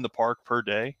meal in the park per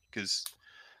day, because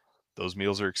those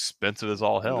meals are expensive as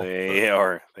all hell. They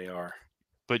are.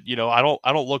 But I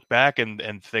don't look back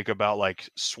and think about like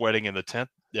sweating in the tent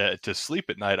to sleep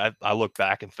at night. I look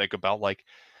back and think about like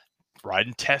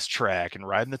riding Test Track and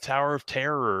riding the Tower of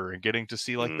Terror and getting to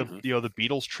see like the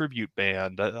Beatles tribute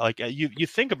band. You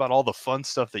think about all the fun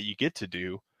stuff that you get to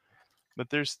do, but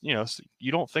there's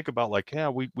you don't think about like, yeah,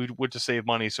 we went to save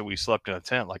money so we slept in a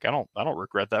tent. Like I don't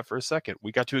regret that for a second.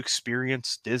 We got to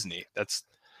experience Disney. That's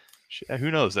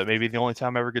who knows, that may be the only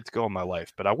time I ever get to go in my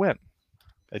life, but I went.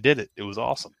 I did it. It was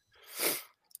awesome.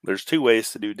 There's two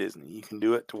ways to do Disney. You can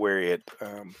do it to where it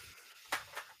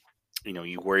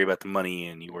you worry about the money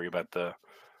and you worry about the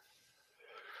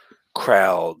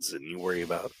crowds and you worry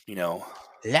about,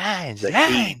 lines, the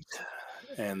heat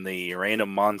and the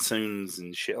random monsoons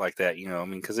and shit like that, I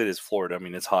mean, because it is Florida. I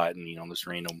mean, it's hot and, this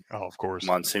random of course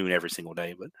monsoon every single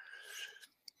day. But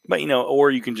or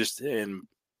you can just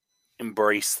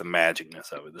embrace the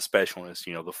magicness of it, the specialness,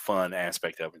 the fun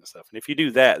aspect of it and stuff. And if you do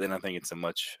that, then I think it's a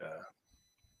much,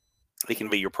 it can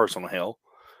be your personal hell.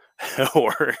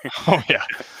 Or, oh yeah.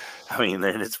 I mean,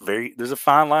 then there's a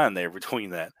fine line there between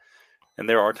that. And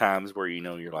there are times where,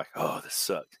 you're like, oh, this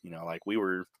sucks. Like we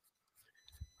were,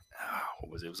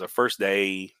 what was it? It was our first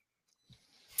day.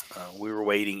 We were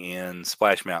waiting in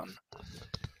Splash Mountain.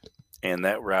 And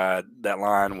that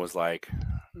line was like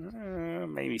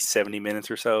maybe 70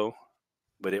 minutes or so.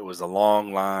 But it was a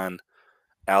long line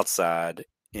outside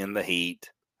in the heat.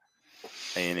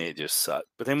 And it just sucked.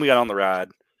 But then we got on the ride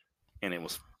and it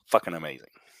was fucking amazing.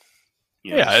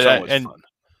 So much fun.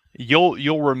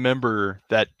 You'll remember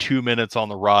that 2 minutes on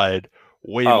the ride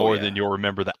way more than you'll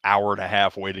remember the hour and a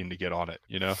half waiting to get on it.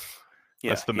 Yeah,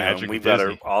 that's the magic. We've got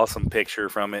an awesome picture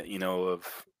from it.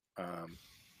 Of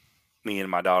me and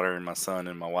my daughter and my son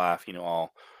and my wife.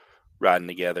 All riding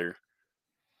together.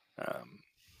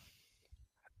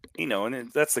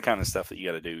 And that's the kind of stuff that you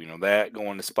got to do. That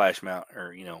going to Splash Mountain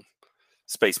or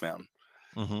Space Mountain,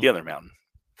 the other mountain.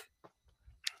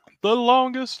 The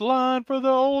longest line for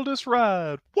the oldest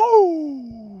ride.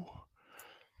 Whoa!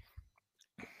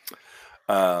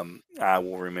 I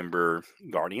will remember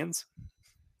Guardians,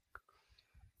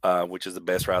 which is the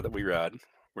best ride that we rode.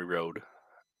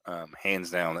 Hands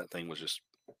down, that thing was just,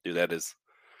 dude,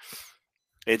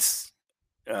 it's,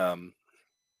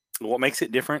 what makes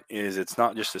it different is it's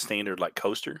not just a standard like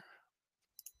coaster,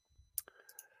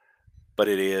 but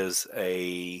it is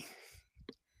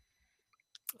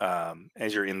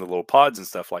as you're in the little pods and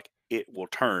stuff, like it will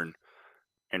turn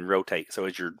and rotate. So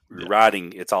as you're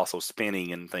riding, it's also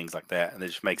spinning and things like that. And it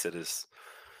just makes it this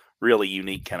really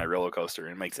unique kind of roller coaster.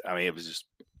 And it was just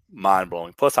mind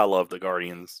blowing. Plus I love the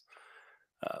Guardians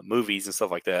movies and stuff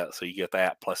like that. So you get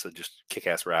that plus a just kick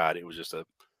ass ride. It was just a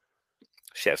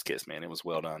chef's kiss, man. It was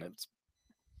well done. It's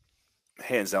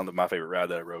hands down my favorite ride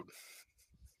that I rode.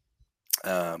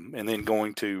 And then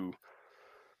going to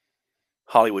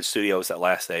Hollywood Studios that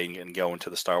last day and going to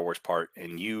the Star Wars part,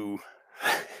 and you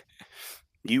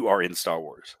are in Star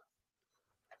Wars.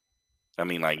 I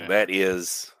mean, like that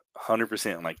is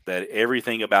 100% like that.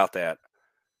 Everything about that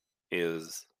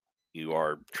is you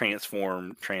are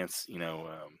transported. Transported.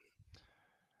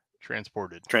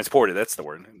 That's the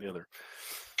word.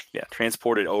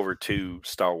 Transported over to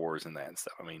Star Wars and that and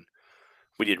stuff. I mean,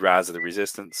 we did Rise of the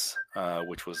Resistance,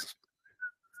 which was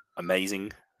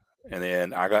amazing. And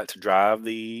then I got to drive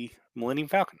the Millennium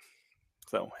Falcon.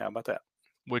 So how about that?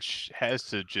 Which has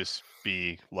to just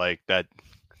be like that.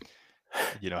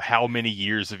 How many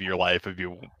years of your life have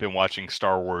you been watching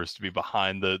Star Wars to be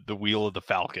behind the wheel of the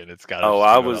Falcon? It's got to.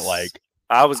 I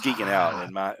was geeking out,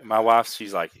 and my wife,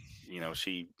 she's like,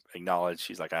 she acknowledged,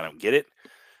 she's like, I don't get it.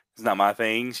 It's not my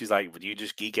thing. She's like, would you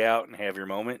just geek out and have your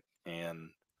moment? And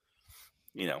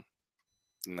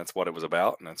and that's what it was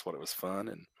about, and that's what it was fun.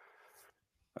 And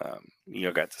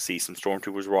got to see some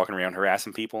stormtroopers walking around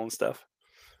harassing people and stuff.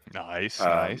 Nice.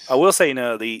 I will say,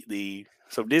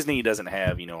 so Disney doesn't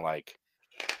have, like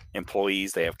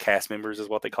employees. They have cast members is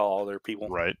what they call all their people.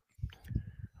 Right.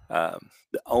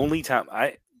 The only time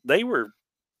they were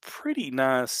pretty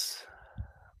nice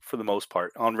for the most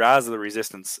part. On Rise of the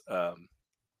Resistance,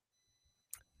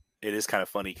 it is kind of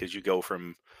funny because you go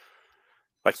from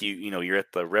like you're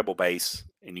at the Rebel base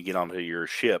and you get onto your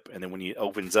ship, and then when it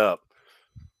opens up,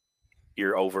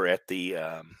 you're over at the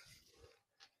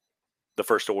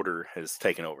First Order has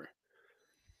taken over.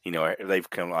 They've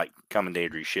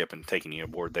commandeered your ship and taken you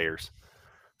aboard theirs.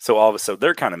 So all of a sudden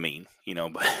they're kind of mean,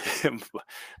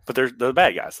 but they're the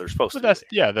bad guys. They're supposed to.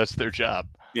 That's their job.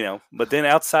 But then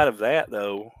outside of that,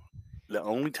 though, the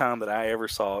only time that I ever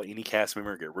saw any cast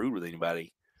member get rude with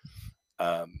anybody,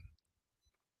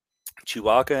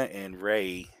 Chewbacca and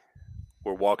Rey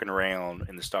were walking around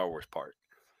in the Star Wars part,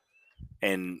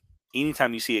 and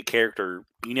anytime you see a character,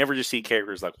 you never just see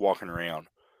characters like walking around.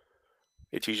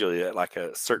 It's usually like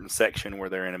a certain section where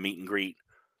they're in a meet and greet,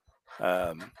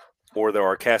 Or there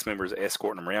are cast members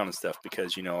escorting them around and stuff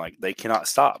because like they cannot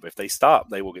stop. If they stop,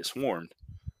 they will get swarmed.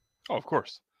 Oh, of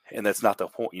course. And that's not the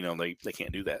point. They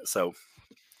can't do that. So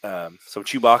so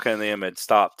Chewbacca and them had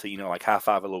stopped to like high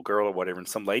five a little girl or whatever, and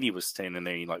some lady was standing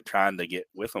there like trying to get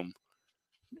with them.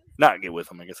 Not get with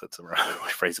them, I guess that's the right way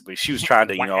to phrase it. But she was trying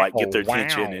to like get their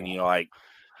attention and like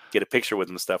get a picture with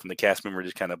them and stuff. And the cast member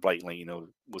just kind of blatantly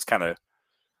was kind of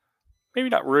maybe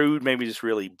not rude, maybe just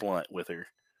really blunt with her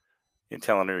and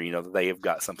telling her that they have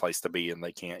got someplace to be and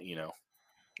they can't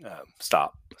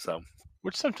stop. So.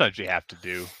 Which sometimes you have to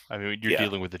do. I mean, when you're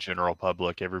dealing with the general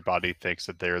public, everybody thinks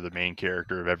that they're the main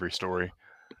character of every story.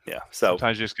 Yeah. So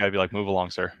sometimes you just gotta be like, move along,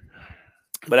 sir.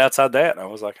 But outside that, I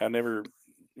was like, I never,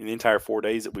 in the entire 4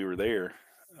 days that we were there,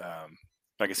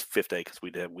 I guess fifth day because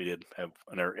we did have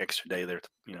another extra day there, to,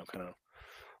 kind of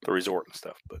the resort and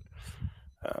stuff. But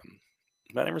I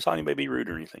never saw anybody be rude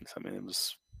or anything. So I mean, it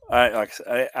was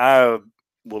I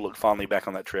will look fondly back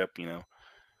on that trip. Getting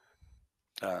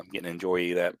to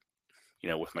enjoy that.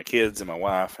 With my kids and my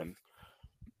wife, and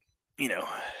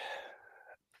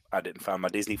I didn't find my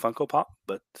Disney Funko Pop,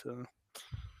 but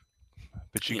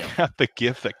you got the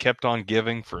gift that kept on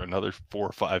giving for another 4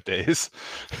 or 5 days.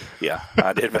 Yeah,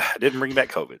 I did. I didn't bring back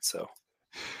COVID, so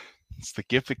it's the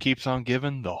gift that keeps on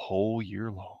giving the whole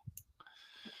year long.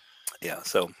 Yeah.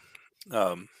 So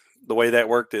the way that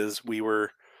worked is we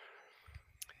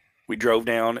drove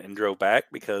down and drove back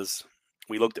because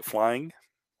we looked at flying.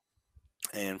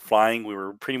 And flying, we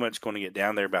were pretty much going to get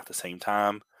down there about the same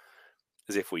time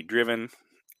as if we'd driven,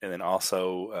 and then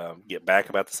also get back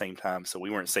about the same time. So we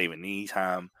weren't saving any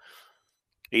time.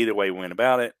 Either way we went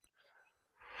about it.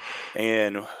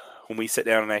 And when we sat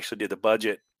down and actually did the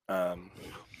budget,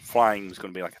 flying was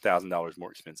going to be like $1,000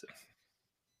 more expensive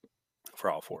for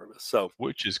all 4 of us. So,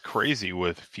 which is crazy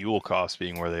with fuel costs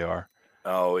being where they are.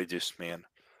 Oh, it just, man.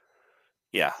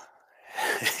 Yeah.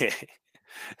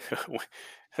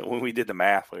 When we did the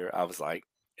math, I was like,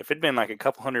 if it'd been like a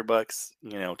couple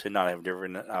 $100, to not have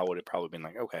driven it, I would have probably been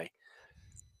like, okay.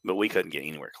 But we couldn't get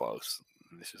anywhere close.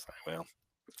 It's just like, well,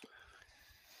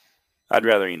 I'd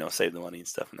rather, save the money and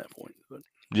stuff in that point. But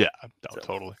yeah,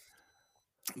 totally.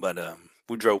 But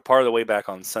we drove part of the way back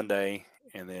on Sunday,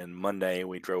 and then Monday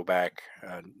we drove back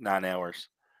 9 hours.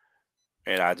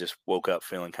 And I just woke up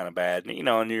feeling kind of bad. And,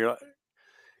 and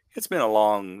it's been a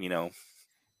long,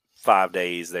 5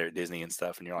 days there at Disney and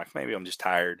stuff, and you're like, maybe I'm just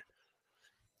tired.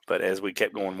 But as we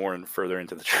kept going more and further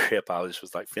into the trip, I was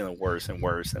like feeling worse and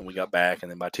worse. And we got back, and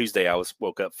then by Tuesday, I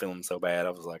woke up feeling so bad. I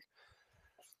was like,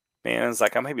 man, it's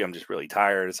like maybe I'm just really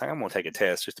tired. It's like I'm gonna take a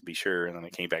test just to be sure, and then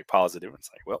it came back positive. It's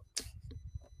like, well,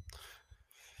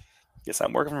 guess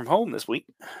I'm working from home this week.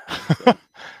 So.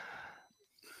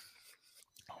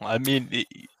 I mean,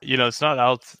 it's not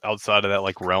outside of that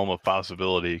like realm of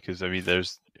possibility because I mean,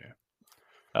 there's.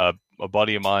 A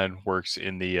buddy of mine works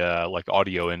in the like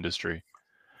audio industry,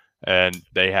 and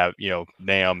they have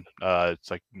NAM.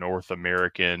 It's like North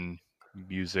American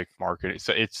Music Marketing.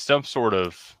 So it's some sort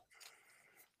of.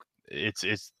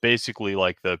 It's basically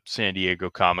like the San Diego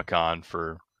Comic-Con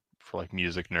for like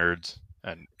music nerds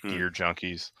and gear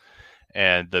junkies.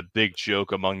 And the big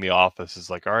joke among the office is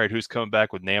like, all right, who's coming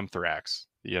back with Namthrax?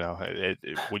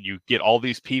 When you get all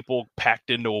these people packed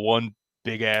into one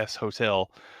big ass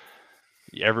hotel.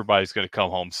 Everybody's going to come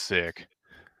home sick.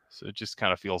 So it just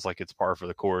kind of feels like it's par for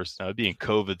the course. Now, being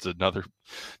COVID's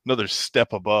another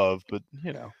step above, but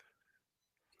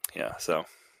Yeah, so,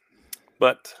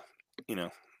 but,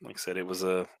 like I said, it was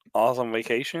a awesome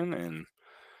vacation, and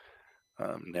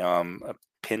now I'm a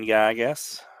pin guy, I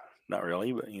guess. Not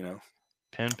really, but,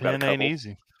 Pin ain't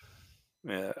easy.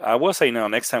 Yeah, I will say now,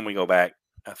 next time we go back,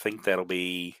 I think that will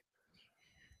be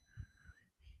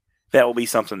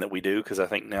something that we do, because I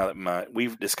think now that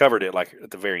we've discovered it like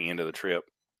at the very end of the trip,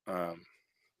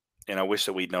 and I wish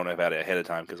that we'd known about it ahead of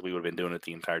time because we would have been doing it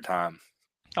the entire time.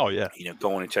 Oh yeah,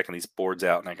 going and checking these boards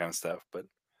out and that kind of stuff. But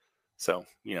so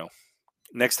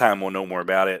next time we'll know more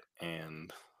about it.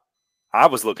 And I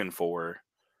was looking for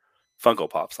Funko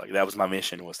Pops. Like that was my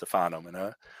mission, was to find them,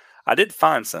 and I did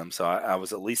find some, so I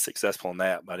was at least successful in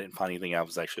that. But I didn't find anything I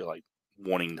was actually like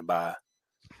wanting to buy.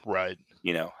 Right.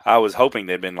 I was hoping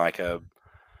they'd been like a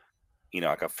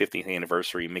 50th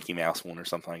anniversary Mickey Mouse one or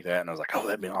something like that. And I was like, oh,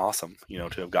 that'd been awesome,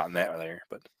 to have gotten that there.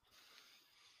 But,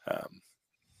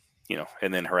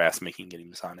 and then harass Mickey and get him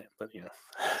to sign it. But,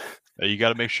 you got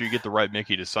to make sure you get the right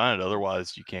Mickey to sign it.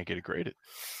 Otherwise you can't get it graded.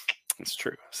 It's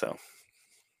true. So.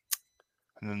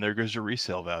 And then there goes your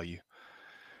resale value.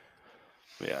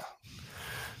 Yeah.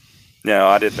 No,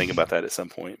 I did think about that at some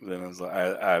point. But then I was like,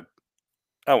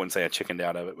 I wouldn't say I chickened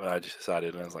out of it, but I just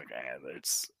decided, and I was like,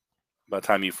 it's by the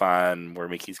time you find where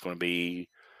Mickey's going to be,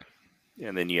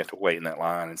 and then you have to wait in that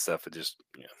line and stuff, it just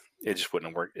wouldn't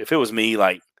have worked. If it was me,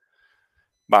 like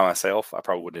by myself, I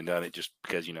probably wouldn't have done it just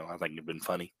because I think it'd been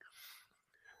funny.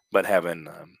 But having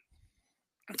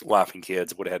wife and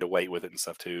kids would have had to wait with it and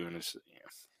stuff too, and it's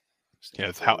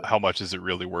how much is it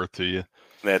really worth to you?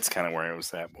 That's kind of where it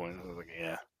was at that point. I was like,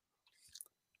 yeah.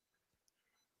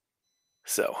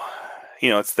 So,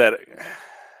 it's that,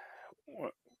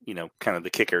 kind of the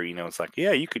kicker. It's like,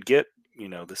 yeah, you could get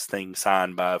this thing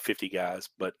signed by 50 guys,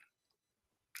 but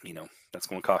that's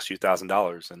going to cost you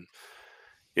 $1,000, and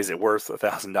is it worth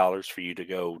 $1,000 for you to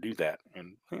go do that?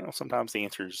 And sometimes the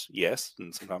answer is yes,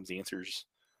 and sometimes the answer is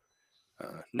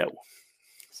no.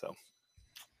 So,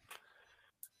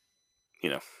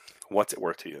 what's it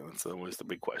worth to you? That's always the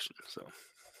big question. So,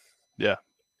 yeah,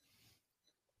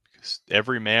 because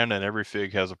every man and every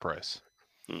fig has a price.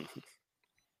 Mm-hmm.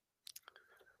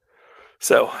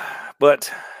 So,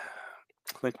 but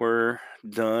I think we're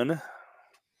done.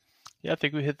 Yeah, I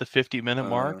think we hit the 50-minute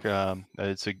mark.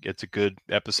 It's a good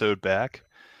episode back.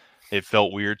 It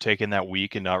felt weird taking that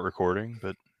week and not recording,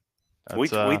 but we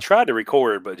tried to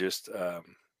record, but just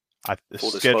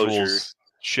full disclosure,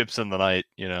 ships in the night.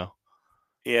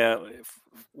 Yeah,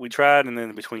 we tried, and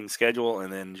then between schedule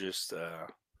and then just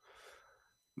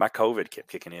my COVID kept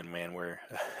kicking in, man. Where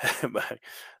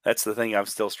that's the thing I'm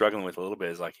still struggling with a little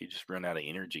bit, is like you just run out of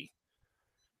energy.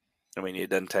 I mean, it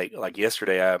doesn't take, like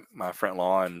yesterday, my front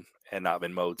lawn had not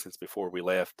been mowed since before we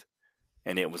left,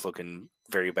 and it was looking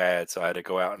very bad. So I had to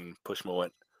go out and push mow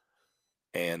it,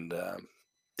 and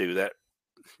do that.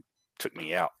 Took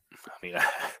me out. I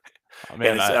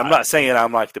mean, I'm not saying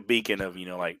I'm like the beacon of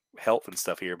like health and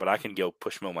stuff here, but I can go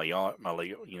push mow my yard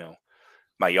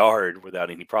without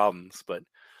any problems. But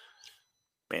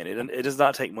man, it does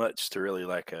not take much to really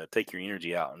like take your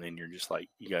energy out, and then you're just like,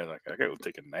 I gotta go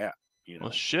take a nap.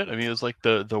 Well, shit. I mean, it was like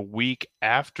the week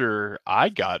after I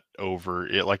got over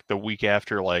it, like the week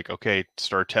after, like, okay,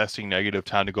 start testing negative,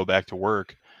 time to go back to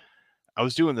work. I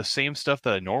was doing the same stuff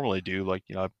that I normally do. Like,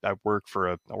 I work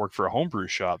for a homebrew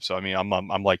shop. So, I mean, I'm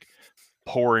like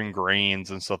pouring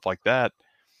grains and stuff like that,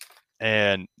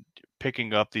 and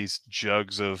picking up these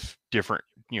jugs of different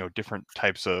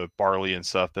types of barley and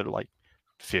stuff that are like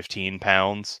 15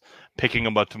 pounds, picking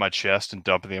them up to my chest and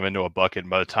dumping them into a bucket. And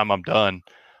by the time I'm done,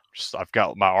 I've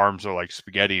got, my arms are like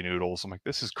spaghetti noodles. I'm like,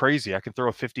 this is crazy. I can throw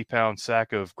a 50-pound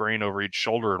sack of grain over each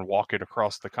shoulder and walk it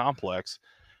across the complex.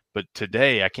 But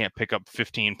today I can't pick up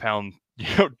 15-pound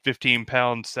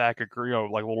sack of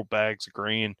grain, like little bags of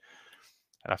grain.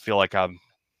 And I feel like I'm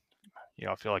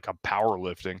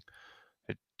powerlifting.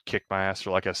 It kicked my ass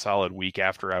for like a solid week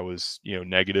after I was,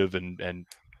 negative and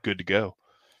good to go.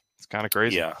 It's kind of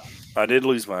crazy. Yeah, I did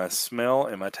lose my smell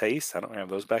and my taste. I don't have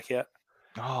those back yet.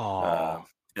 Oh.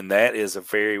 And that is a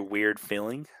very weird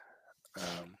feeling.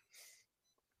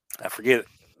 I forget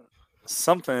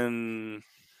something.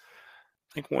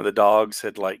 I think one of the dogs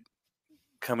had like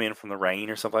come in from the rain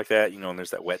or something like that, and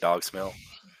there's that wet dog smell.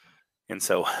 And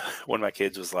so one of my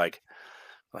kids was like,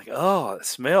 oh, the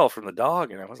smell from the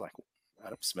dog. And I was like, I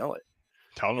don't smell it.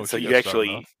 I don't know. So you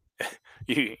actually,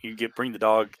 bring the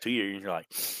dog to you, and you're like,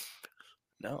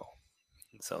 no.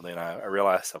 And so then I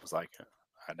realized, I was like,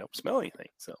 I don't smell anything.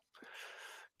 So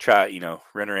try,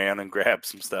 run around and grab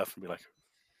some stuff and be like,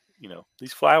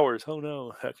 these flowers. Oh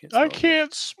no, I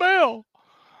can't smell.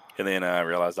 And then I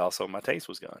realized also my taste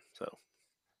was gone. So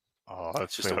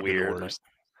that's just a weird,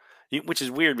 which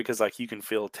is weird because like you can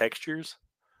feel textures.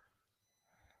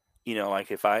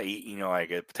 Like if I eat, like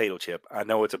a potato chip, I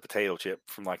know it's a potato chip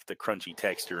from like the crunchy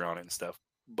texture on it and stuff,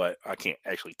 but I can't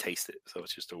actually taste it. So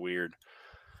it's just a weird.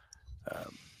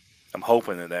 I'm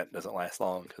hoping that doesn't last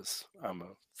long because I'm a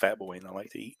fat boy and I like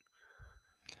to eat.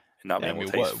 And not being able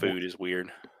to taste food is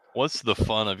weird. What's the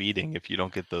fun of eating if you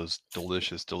don't get those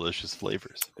delicious, delicious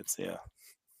flavors? It's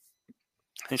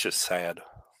just sad.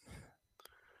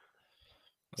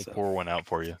 I'll pour one out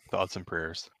for you. Thoughts and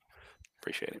prayers.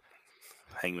 Appreciate it.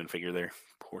 Hangman figure there.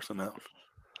 Pour some out.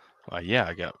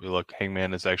 Yeah, look,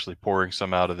 Hangman is actually pouring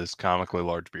some out of this comically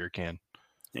large beer can.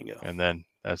 There you go. And then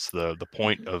that's the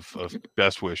point of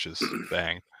best wishes.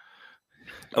 Bang.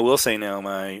 I will say now,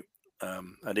 I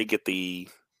did get the.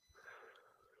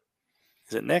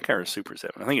 Is it NECA or Super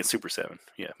 7? I think it's Super 7.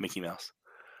 Yeah, Mickey Mouse.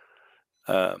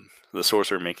 The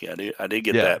Sorcerer Mickey. I did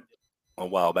get that a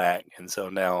while back, and so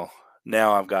now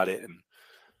I've got it, and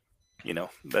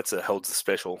holds a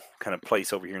special kind of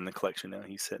place over here in the collection. Now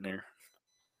he's sitting there.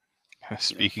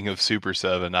 Speaking of Super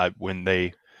 7, when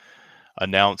they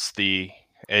announced the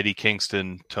Eddie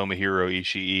Kingston Tomohiro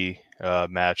Ishii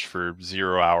match for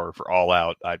 0 Hour for All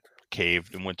Out, I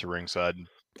caved and went to ringside and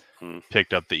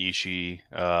picked up the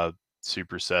Ishii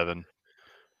Super 7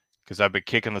 because I've been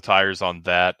kicking the tires on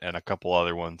that and a couple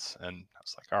other ones, and I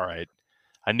was like, all right,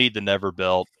 I need the Never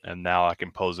belt, and now I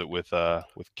can pose it with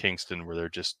Kingston, where they're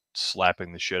just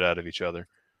slapping the shit out of each other.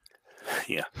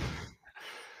 Yeah.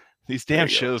 These damn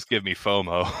shows give me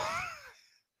FOMO.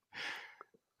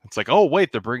 It's like, oh,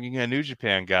 wait, they're bringing in a New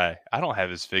Japan guy. I don't have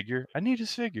his figure. I need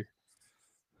his figure.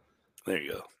 There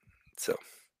you go. So,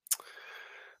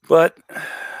 but I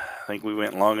think we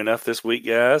went long enough this week,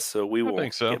 guys. So we will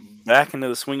get back into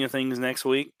the swing of things next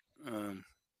week.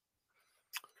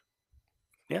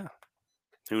 Yeah.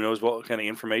 Who knows what kind of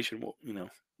information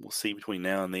we'll see between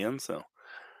now and then. So,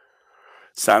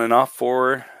 signing off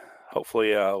for,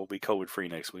 hopefully we'll be COVID free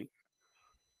next week.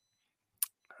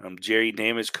 Jerry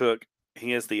Damage Cook.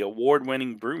 He is the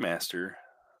award-winning brewmaster,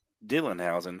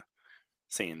 Dylanhausen,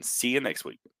 saying see you next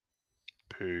week.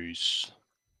 Peace.